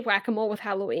associate whack-a-mole with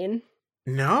Halloween?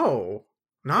 No,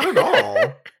 not at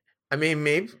all. I mean,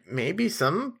 maybe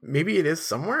it is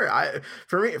somewhere.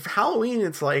 For me, for Halloween,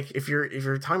 it's like if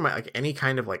you're talking about like any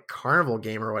kind of like carnival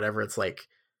game or whatever, it's like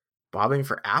bobbing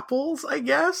for apples, I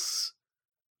guess.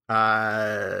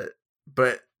 But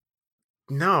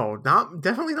no,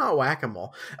 definitely not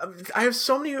whack-a-mole. I have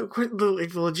so many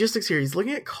the logistics here. He's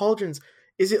looking at cauldrons.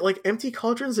 Is it like empty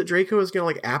cauldrons that Draco is gonna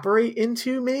like apparate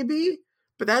into? Maybe,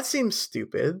 but that seems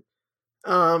stupid.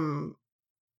 Because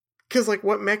like,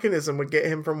 what mechanism would get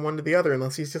him from one to the other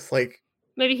unless he's just like.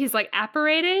 Maybe he's like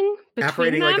apparating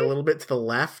between them? Like a little bit to the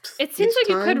left. It seems like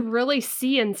you could really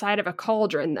see inside of a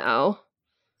cauldron, though.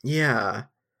 Yeah.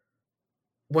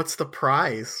 What's the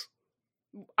prize?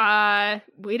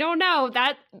 We don't know.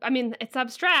 It's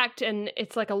abstract and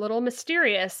it's like a little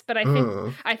mysterious, but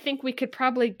I think we could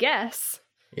probably guess.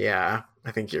 Yeah,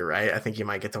 I think you're right. I think you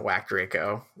might get to whack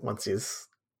Draco once he's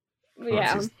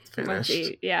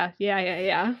finished. Yeah.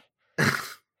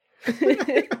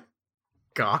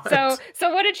 God. So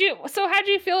how'd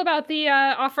you feel about the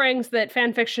offerings that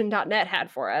fanfiction.net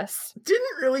had for us?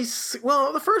 Didn't really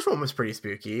well, the first one was pretty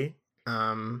spooky.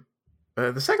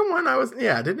 The second one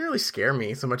didn't really scare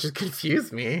me so much as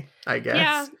confuse me, I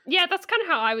guess. Yeah, that's kind of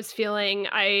how I was feeling.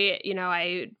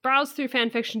 I browsed through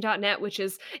fanfiction.net, which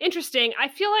is interesting. I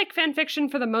feel like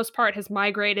fanfiction for the most part has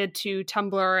migrated to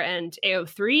Tumblr and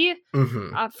AO3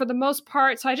 for the most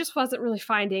part. So I just wasn't really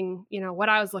finding, what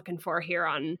I was looking for here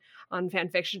on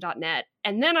fanfiction.net.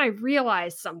 And then I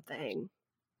realized something.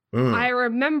 I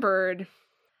remembered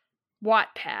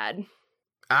Wattpad.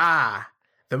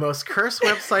 The most cursed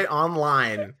website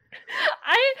online.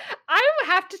 I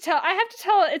have to tell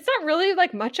it's not really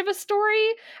like much of a story.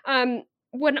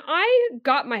 When I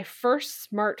got my first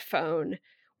smartphone,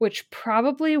 which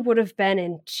probably would have been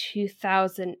in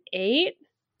 2008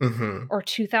 or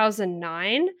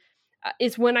 2009,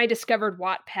 is when I discovered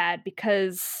Wattpad,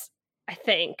 because I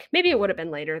think maybe it would have been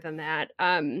later than that.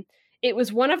 It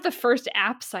was one of the first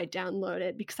apps I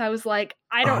downloaded because I was like,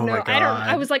 I don't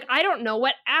know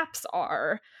what apps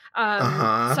are. So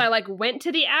I went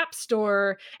to the app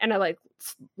store and I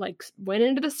went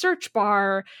into the search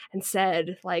bar and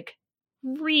said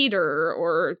reader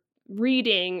or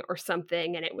reading or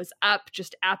something. And it was up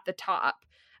just at the top.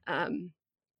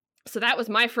 So that was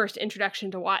my first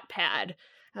introduction to Wattpad.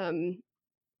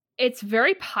 It's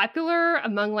very popular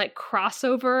among like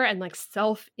crossover and like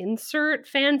self-insert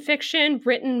fan fiction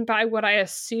written by what I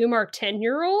assume are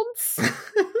 10-year-olds.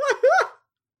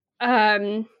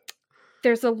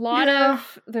 There's a lot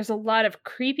of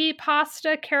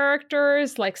creepypasta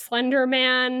characters like Slender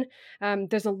Man.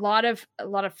 There's a lot of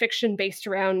fiction based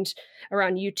around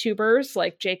YouTubers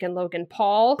like Jake and Logan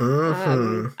Paul.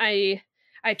 I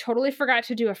totally forgot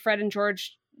to do a Fred and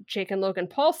George Jake and Logan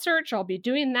Paul search. I'll be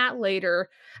doing that later.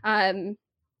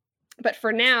 But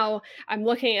for now, I'm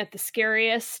looking at the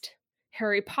scariest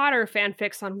Harry Potter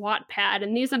fanfics on Wattpad,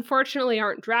 and these unfortunately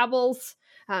aren't Drabbles,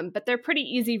 but they're pretty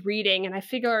easy reading. And I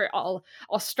figure I'll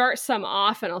start some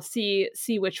off, and I'll see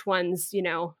which ones,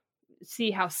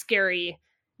 see how scary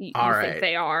you think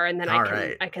they are, and then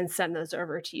I can send those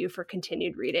over to you for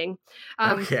continued reading.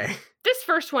 Okay. This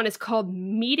first one is called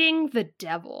Meeting the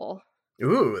Devil.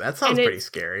 Ooh, that sounds pretty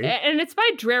scary. And it's by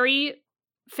Drarry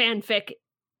Fanfic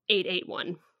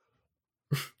 881.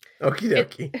 Okie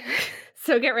dokie.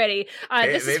 So get ready.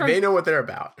 They know what they're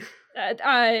about.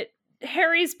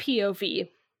 Harry's POV,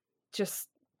 just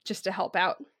to help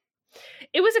out.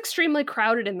 It was extremely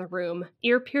crowded in the room.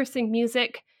 Ear-piercing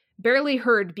music, barely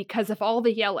heard because of all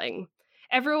the yelling.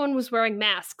 Everyone was wearing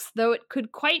masks, though it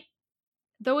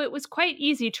was quite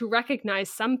easy to recognize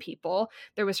some people.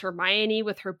 There was Hermione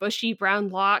with her bushy brown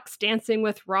locks dancing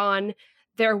with Ron.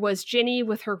 There was Ginny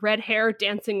with her red hair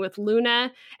dancing with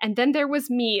Luna. And then there was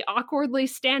me awkwardly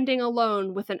standing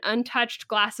alone with an untouched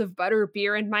glass of butter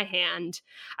beer in my hand.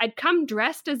 I'd come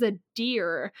dressed as a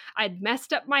deer. I'd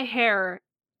messed up my hair,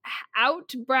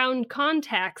 out brown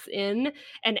contacts in,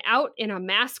 and out in a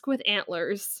mask with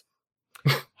antlers.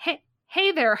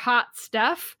 Hey there, hot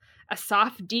stuff. A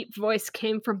soft, deep voice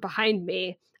came from behind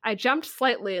me. I jumped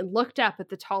slightly and looked up at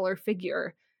the taller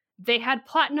figure. They had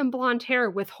platinum blonde hair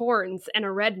with horns and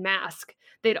a red mask.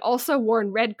 They'd also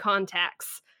worn red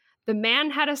contacts. The man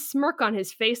had a smirk on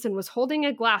his face and was holding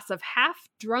a glass of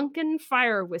half-drunken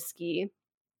fire whiskey.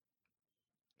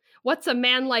 What's a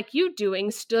man like you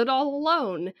doing stood all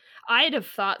alone? I'd have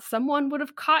thought someone would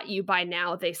have caught you by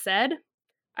now, they said.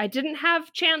 I didn't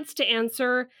have chance to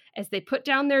answer as they put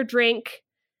down their drink,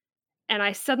 and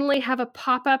I suddenly have a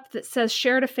pop-up that says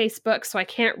share to Facebook, so I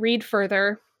can't read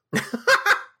further.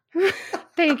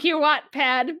 Thank you,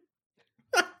 Wattpad.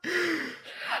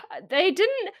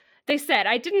 They said,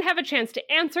 I didn't have a chance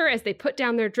to answer as they put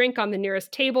down their drink on the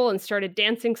nearest table and started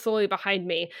dancing slowly behind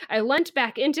me. I leant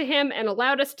back into him and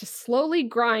allowed us to slowly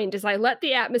grind as I let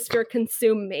the atmosphere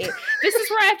consume me. This is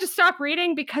where I have to stop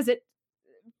reading because it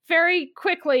very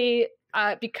quickly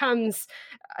becomes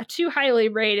too highly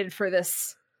rated for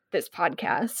this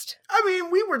podcast. I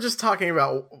mean, we were just talking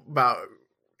about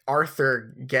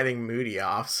Arthur getting Moody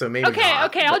off, so maybe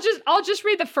okay. I'll just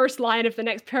read the first line of the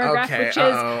next paragraph, which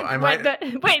is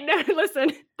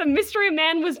listen. The mystery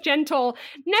man was gentle,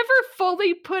 never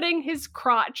fully putting his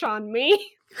crotch on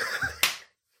me.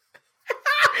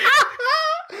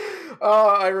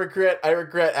 Oh, I regret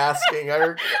asking.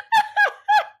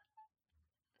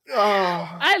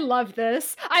 I love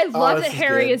this. I love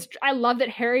that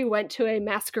Harry went to a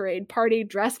masquerade party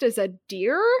dressed as a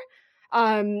deer.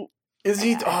 Is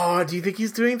he? Do you think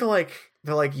he's doing the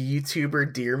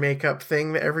YouTuber deer makeup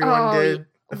thing that everyone did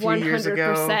a few years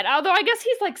ago? 100%. Although I guess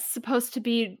he's supposed to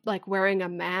be wearing a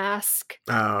mask.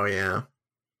 Oh yeah.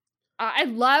 I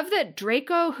love that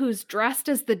Draco, who's dressed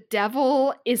as the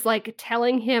devil, is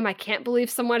telling him, "I can't believe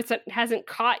someone hasn't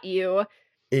caught you."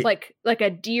 Like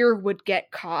a deer would get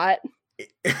caught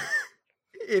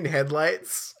in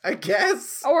headlights, I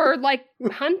guess, or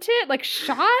hunted,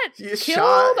 shot, killed.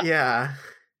 Shot, yeah.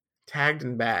 Tagged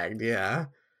and bagged, yeah.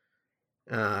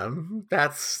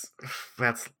 That's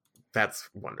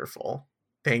wonderful.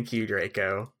 Thank you,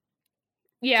 Draco.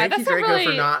 Yeah, thank you, Draco,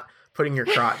 for not putting your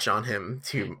crotch on him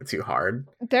too hard.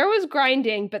 There was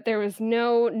grinding, but there was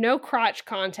no crotch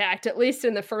contact, at least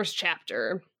in the first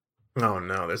chapter. Oh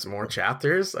no, there's more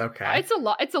chapters? Okay.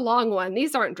 It's a long one.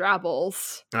 These aren't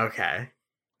Drabbles. Okay.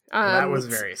 That was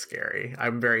very scary.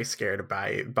 I'm very scared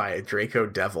by a Draco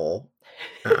devil.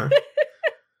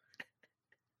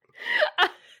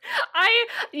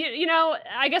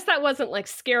 I guess that wasn't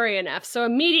scary enough. So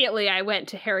immediately I went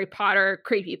to Harry Potter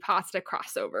creepypasta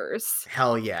crossovers.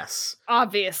 Hell yes.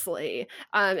 Obviously.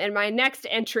 And my next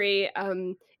entry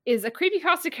is a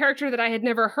creepypasta character that I had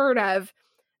never heard of.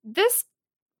 This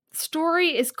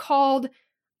story is called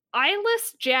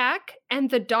Eyeless Jack and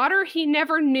the Daughter He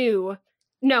Never Knew.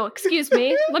 No, excuse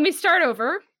me. Let me start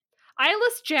over.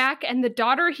 Eyeless Jack and the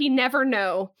Daughter He Never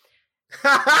Know.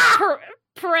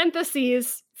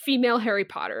 Parentheses, female Harry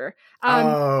Potter.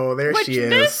 There she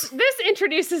is. This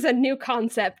introduces a new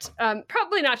concept.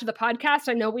 Probably not to the podcast.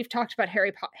 I know we've talked about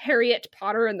Harriet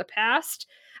Potter in the past.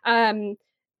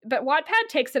 But Wattpad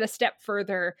takes it a step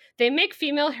further. They make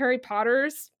female Harry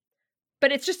Potters,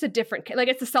 but it's just a different, like,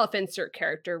 it's a self-insert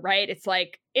character, right? It's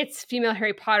like, it's female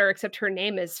Harry Potter, except her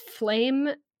name is Flame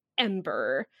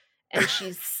Ember, and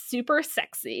she's super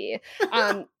sexy.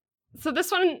 So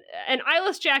this one, and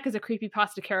Eyeless Jack is a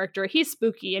creepypasta character. He's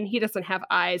spooky, and he doesn't have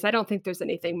eyes. I don't think there's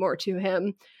anything more to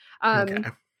him. Okay.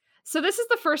 So this is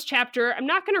the first chapter. I'm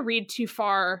not going to read too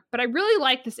far, but I really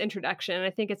like this introduction, and I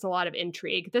think it's a lot of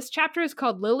intrigue. This chapter is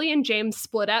called Lily and James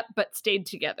Split Up But Stayed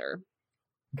Together.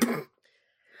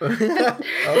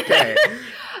 Okay.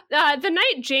 The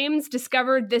night James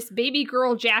discovered this baby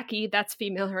girl Jackie, that's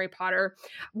female Harry Potter,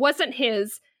 wasn't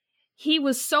his, he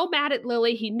was so mad at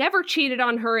Lily, he never cheated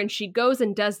on her, and she goes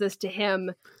and does this to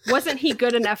him. Wasn't he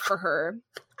good enough for her?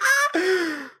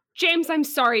 James, I'm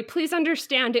sorry. Please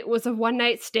understand it was a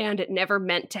one-night stand. It never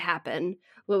meant to happen.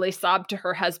 Lily sobbed to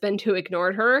her husband, who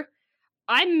ignored her.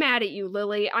 I'm mad at you,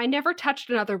 Lily. I never touched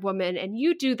another woman, and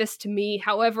you do this to me.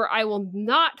 However, I will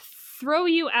not throw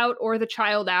you out or the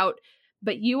child out,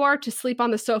 but you are to sleep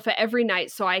on the sofa every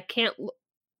night, so I can't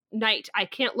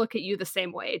look at you the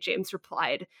same way, James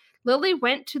replied. Lily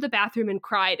went to the bathroom and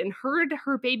cried and heard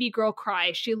her baby girl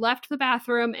cry. She left the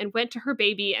bathroom and went to her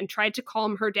baby and tried to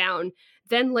calm her down.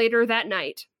 Then later that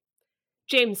night,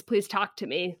 James, please talk to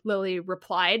me, Lily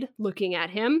replied, looking at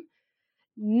him.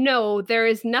 No, there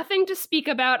is nothing to speak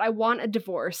about. I want a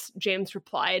divorce, James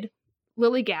replied.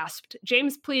 Lily gasped.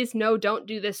 James, please, no, don't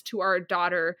do this to our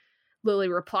daughter, Lily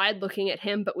replied, looking at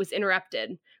him, but was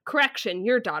interrupted. Correction,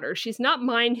 your daughter. She's not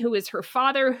mine. Who is her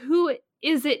father? Who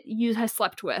is it you have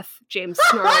slept with? James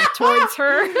snarled towards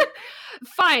her.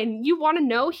 Fine, you want to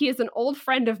know? He is an old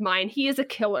friend of mine. He is a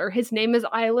killer. His name is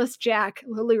Eyeless Jack,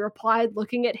 Lily replied,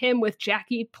 looking at him with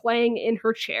Jackie playing in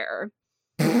her chair.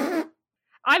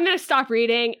 I'm going to stop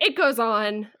reading. It goes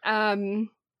on.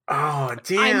 Oh,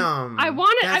 damn. I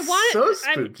want it. That's so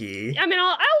spooky.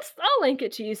 I'll link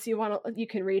it to you so you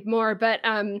can read more, but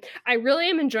I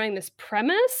really am enjoying this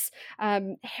premise.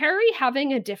 Harry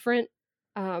having a different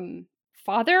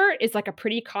father is like a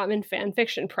pretty common fan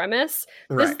fiction premise.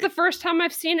 Right. This is the first time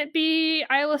I've seen it be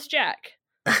Eyeless Jack.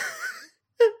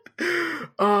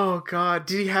 Oh god,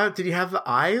 did he have the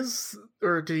eyes,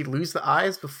 or did he lose the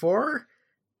eyes before?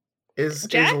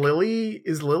 Is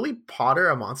Lily Potter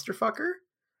a monster fucker?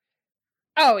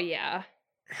 Oh yeah.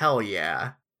 Hell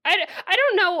yeah. I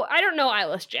don't know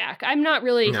Eyeless Jack. I'm not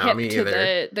really hip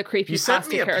to the creepy. You sent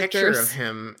me a characters. picture of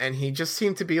him, and he just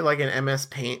seemed to be like an MS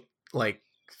Paint like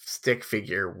stick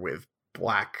figure with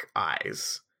black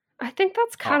eyes. I think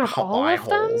that's kind of all of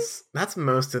them. That's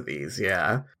most of these,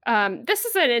 yeah. This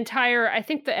is an entire, I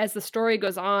think that as the story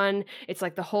goes on, it's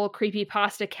like the whole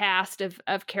creepypasta cast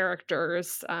of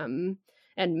characters and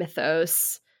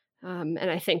mythos. And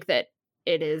I think that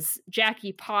it is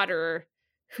Jackie Potter,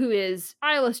 who is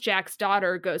Eyeless Jack's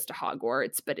daughter, goes to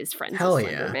Hogwarts, but is friends with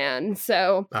Slender Man.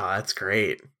 So, oh, that's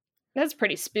great. That's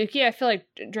pretty spooky. I feel like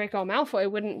Draco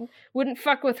Malfoy wouldn't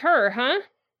fuck with her, huh?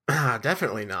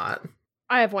 Definitely not.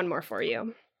 I have one more for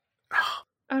you.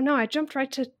 Oh no, I jumped right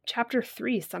to chapter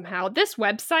 3 somehow. This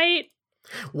website...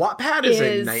 Wattpad is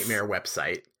a nightmare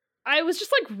website. I was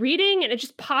just like reading and it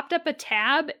just popped up a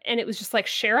tab and it was just like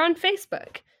share on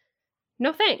Facebook.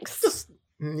 No thanks.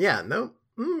 No,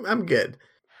 I'm good.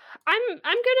 I'm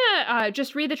gonna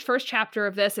just read the first chapter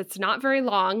of this. It's not very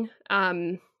long.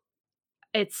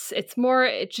 It's more,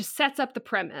 it just sets up the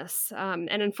premise. And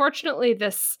unfortunately,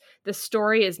 this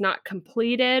story is not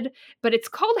completed, but it's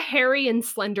called Harry and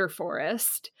Slender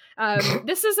Forest.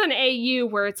 This is an AU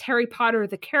where it's Harry Potter,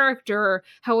 the character.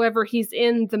 However, he's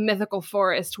in the mythical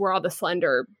forest where all the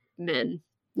Slender men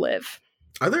live.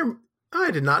 I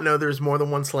did not know there's more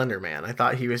than one Slender Man. I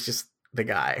thought he was just the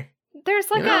guy. There's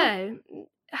like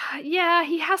yeah,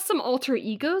 he has some alter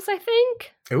egos, I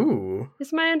think. Ooh.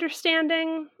 Is my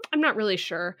understanding. I'm not really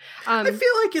sure. I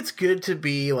feel like it's good to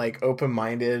be like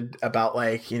open-minded about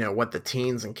like, what the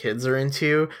teens and kids are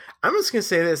into. I'm just going to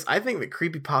say this. I think that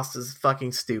creepypasta is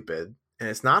fucking stupid and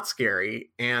it's not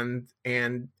scary. And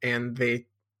they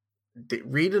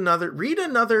read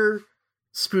another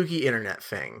spooky internet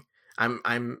thing. I'm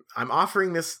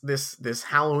offering this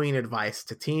Halloween advice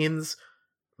to teens.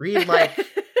 Read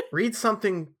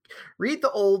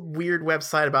the old weird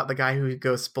website about the guy who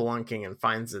goes spelunking and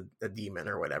finds a demon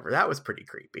or whatever. That was pretty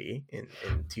creepy in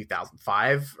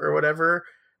 2005 or whatever.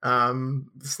 The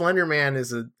Slender Man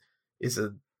is a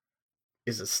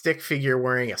stick figure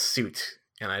wearing a suit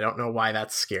and I don't know why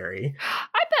that's scary.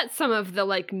 I bet some of the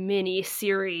like mini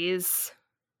series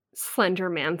Slender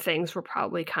Man things were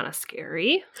probably kind of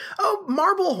scary. Oh,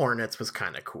 Marble Hornets was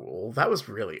kind of cool. That was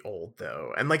really old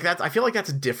though, and like I feel like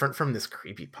that's different from this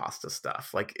creepypasta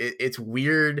stuff. Like it's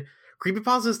weird.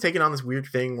 Creepypasta has taken on this weird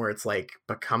thing where it's like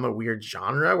become a weird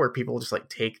genre where people just like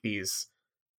take these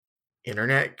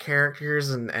internet characters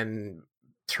and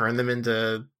turn them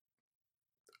into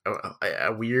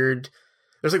a weird.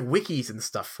 There's like wikis and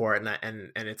stuff for it,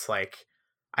 and it's like,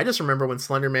 I just remember when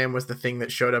Slender Man was the thing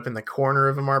that showed up in the corner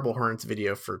of a Marble Hornets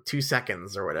video for 2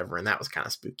 seconds or whatever, and that was kind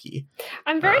of spooky.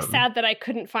 I'm very sad that I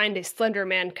couldn't find a Slender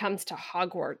Man comes to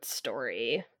Hogwarts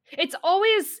story. It's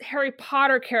always Harry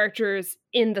Potter characters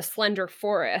in the Slender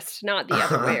Forest, not the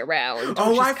other way around.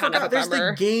 Oh, I forgot. There's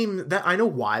the game that I know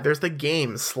why. There's the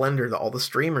game Slender that all the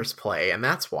streamers play, and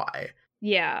that's why.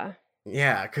 Yeah.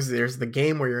 Yeah, because there's the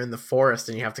game where you're in the forest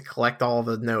and you have to collect all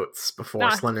the notes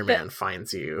before Slender Man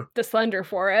finds you. The Slender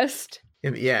Forest.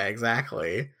 Yeah,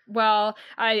 exactly. Well,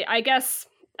 I guess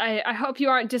I hope you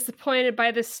aren't disappointed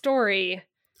by this story.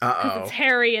 Because it's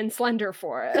Harry in Slender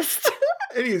Forest.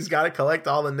 And he's got to collect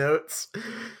all the notes.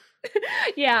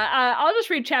 Yeah, I'll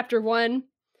just read chapter 1.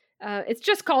 It's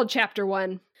just called chapter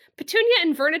 1. Petunia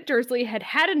and Vernon Dursley had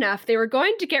had enough. They were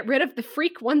going to get rid of the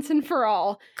freak once and for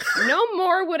all. No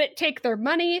more would it take their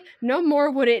money. No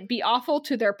more would it be awful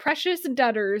to their precious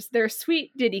dudders, their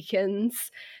sweet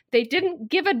Diddykins. They didn't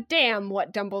give a damn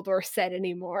what Dumbledore said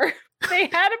anymore. They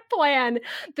had a plan.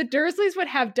 The Dursleys would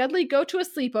have Dudley go to a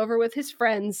sleepover with his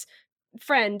friend,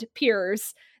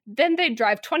 Piers. Then they'd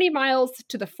drive 20 miles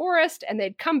to the forest, and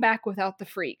they'd come back without the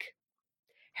freak.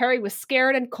 Harry was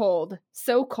scared and cold,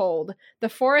 so cold. The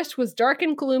forest was dark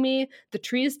and gloomy, the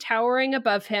trees towering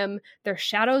above him. Their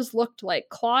shadows looked like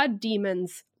clawed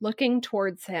demons looking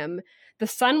towards him. The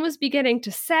sun was beginning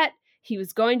to set. He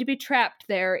was going to be trapped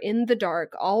there in the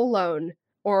dark, all alone,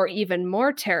 or even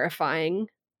more terrifying,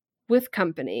 with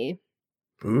company.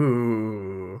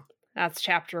 Ooh. That's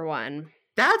chapter 1.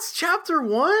 That's chapter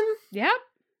 1? Yep.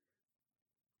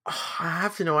 Oh, I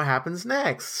have to know what happens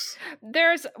next.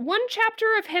 There's one chapter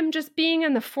of him just being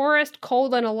in the forest,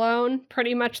 cold and alone,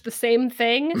 pretty much the same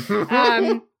thing.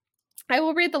 I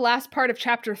will read the last part of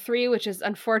chapter 3, which is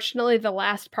unfortunately the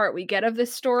last part we get of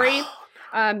this story.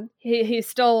 He's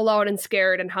still alone and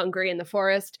scared and hungry in the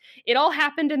forest. It all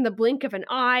happened in the blink of an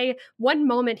eye. One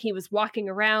moment he was walking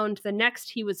around, the next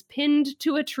he was pinned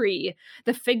to a tree.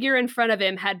 The figure in front of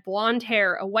him had blonde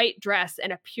hair, a white dress,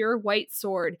 and a pure white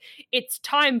sword. "It's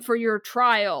time for your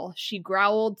trial," she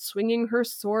growled, swinging her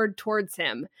sword towards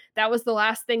him. That was the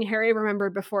last thing Harry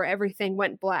remembered before everything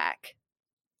went black.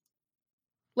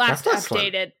 Last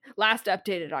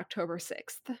updated October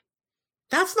 6th.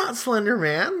 That's not Slender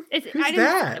Man. Who's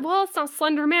that? Well, it's not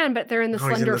Slender Man, but they're in the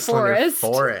Slender Forest.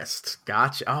 Forest.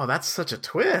 Gotcha. Oh, that's such a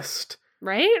twist.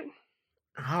 Right?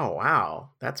 Oh, wow.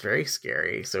 That's very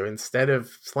scary. So instead of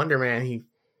Slender Man, he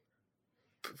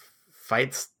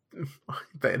fights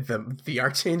the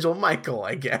Archangel Michael,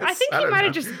 I guess. I think he might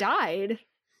have just died.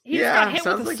 He just got hit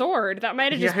with a sword. That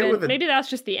might have just been... Maybe that's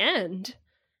just the end.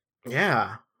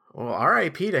 Yeah. Well,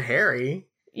 R.I.P. to Harry.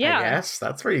 Yeah. I guess.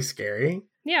 That's pretty scary.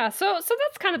 Yeah, so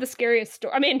that's kind of the scariest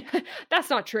story. I mean, that's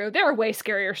not true. There are way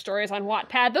scarier stories on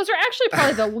Wattpad. Those are actually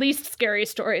probably the least scary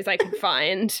stories I could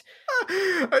find.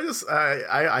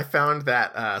 I found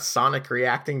that Sonic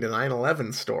reacting to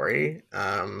 9/11 story.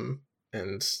 And,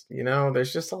 you know,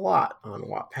 there's just a lot on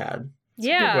Wattpad. It's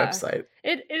a good website.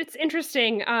 It's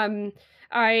interesting. I'm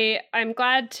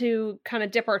glad to kind of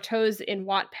dip our toes in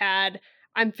Wattpad.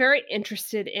 I'm very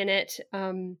interested in it.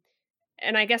 And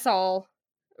I guess I'll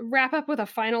wrap up with a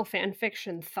final fan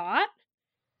fiction thought.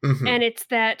 Mm-hmm. And it's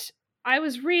that I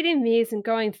was reading these and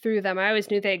going through them. I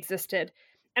always knew they existed.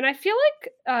 And I feel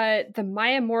like the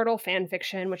My Immortal fan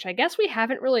fiction, which I guess we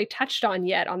haven't really touched on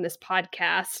yet on this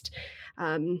podcast,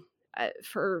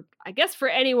 for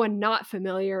anyone not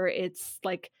familiar, it's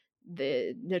like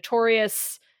the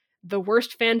notorious, the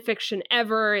worst fan fiction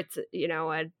ever. It's, you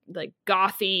know, a like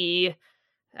gothy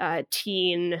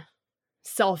teen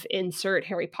self-insert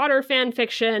Harry Potter fan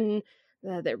fiction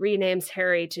that renames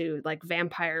Harry to like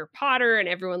Vampire Potter, and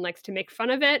everyone likes to make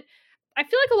fun of it. I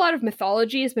feel like a lot of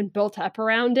mythology has been built up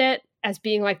around it as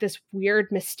being like this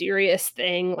weird, mysterious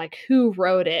thing. Like, who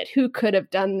wrote it? Who could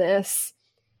have done this?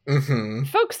 Mm-hmm.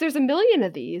 Folks, there's a million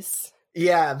of these.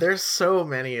 Yeah, there's so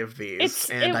many of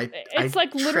these. It's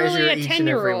like literally a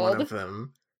 10-year-old. One of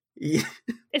them.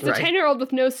 It's right. A 10-year-old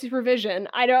with no supervision.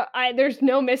 There's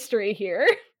no mystery here.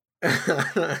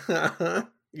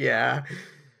 Yeah.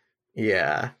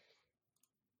 So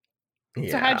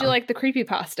how'd you like the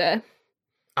creepypasta?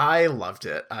 I loved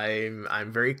it.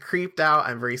 I'm very creeped out.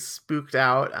 I'm very spooked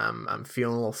out. I'm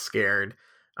feeling a little scared.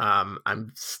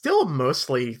 I'm still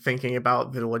mostly thinking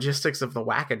about the logistics of the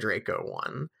Wackadraco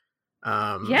one.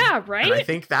 Yeah, right? And I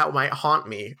think that might haunt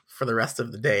me for the rest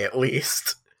of the day at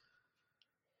least.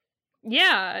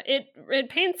 Yeah, it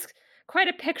paints quite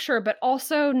a picture, but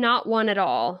also not one at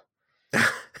all.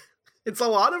 It's a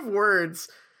lot of words,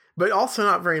 but also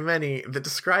not very many that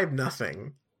describe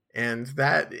nothing. And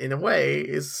that, in a way,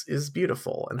 is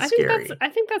beautiful and scary. I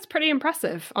think that's pretty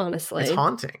impressive, honestly. It's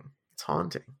haunting. It's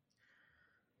haunting.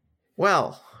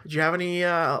 Well, do you have any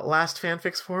last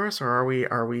fanfics for us, or are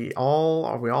we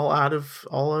all out of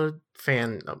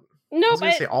fan? Nope. I was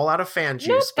going to say all out of fan juice,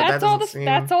 nope, but that's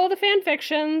that's all the fan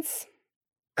fictions.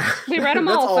 We read them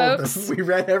all, folks. We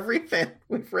read every fan.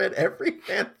 We've read every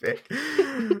fanfic.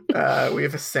 We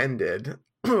have ascended.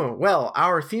 Well,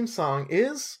 our theme song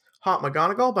is Haunt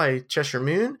McGonagall by Cheshire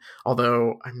Moon,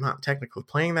 although I'm not technically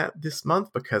playing that this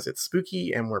month because it's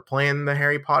spooky and we're playing the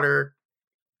Harry Potter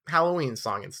Halloween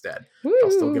song instead.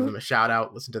 I'll still give them a shout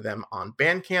out. Listen to them on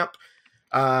Bandcamp.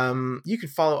 You can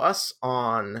follow us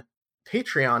on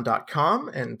patreon.com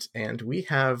and we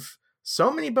have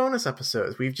so many bonus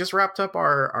episodes. We've just wrapped up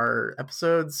our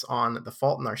episodes on The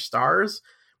Fault in Our Stars,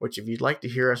 which if you'd like to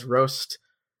hear us roast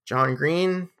John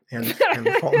Green and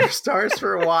The Fault in Our Stars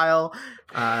for a while,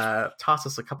 toss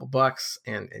us a couple bucks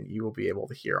and you will be able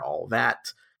to hear all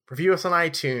that. Review us on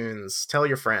iTunes. Tell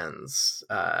your friends.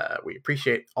 We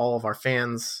appreciate all of our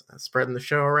fans spreading the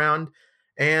show around.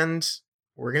 And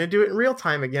we're going to do it in real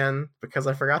time again because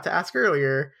I forgot to ask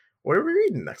earlier, what are we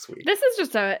reading next week? This is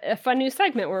just a fun new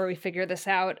segment where we figure this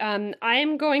out.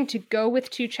 I'm going to go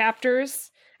with 2 chapters,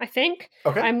 I think.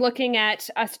 Okay. I'm looking at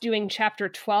us doing chapter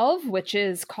 12, which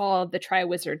is called the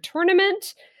Triwizard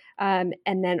Tournament. And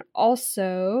then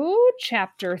also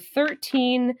chapter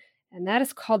 13, and that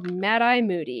is called Mad-Eye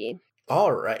Moody.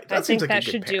 All right. I think that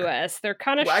should do us. They're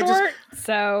kind of short,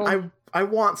 so... I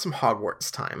want some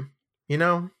Hogwarts time, you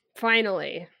know?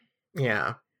 Finally.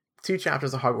 Yeah. 2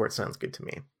 chapters of Hogwarts sounds good to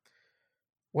me.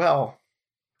 Well,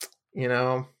 you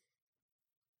know,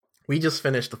 we just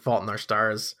finished The Fault in Our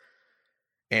Stars,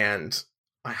 and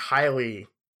I highly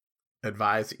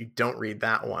advise that you don't read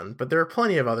that one, but there are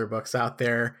plenty of other books out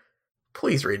there.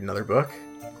 Please read another book.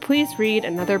 Please read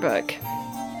another book.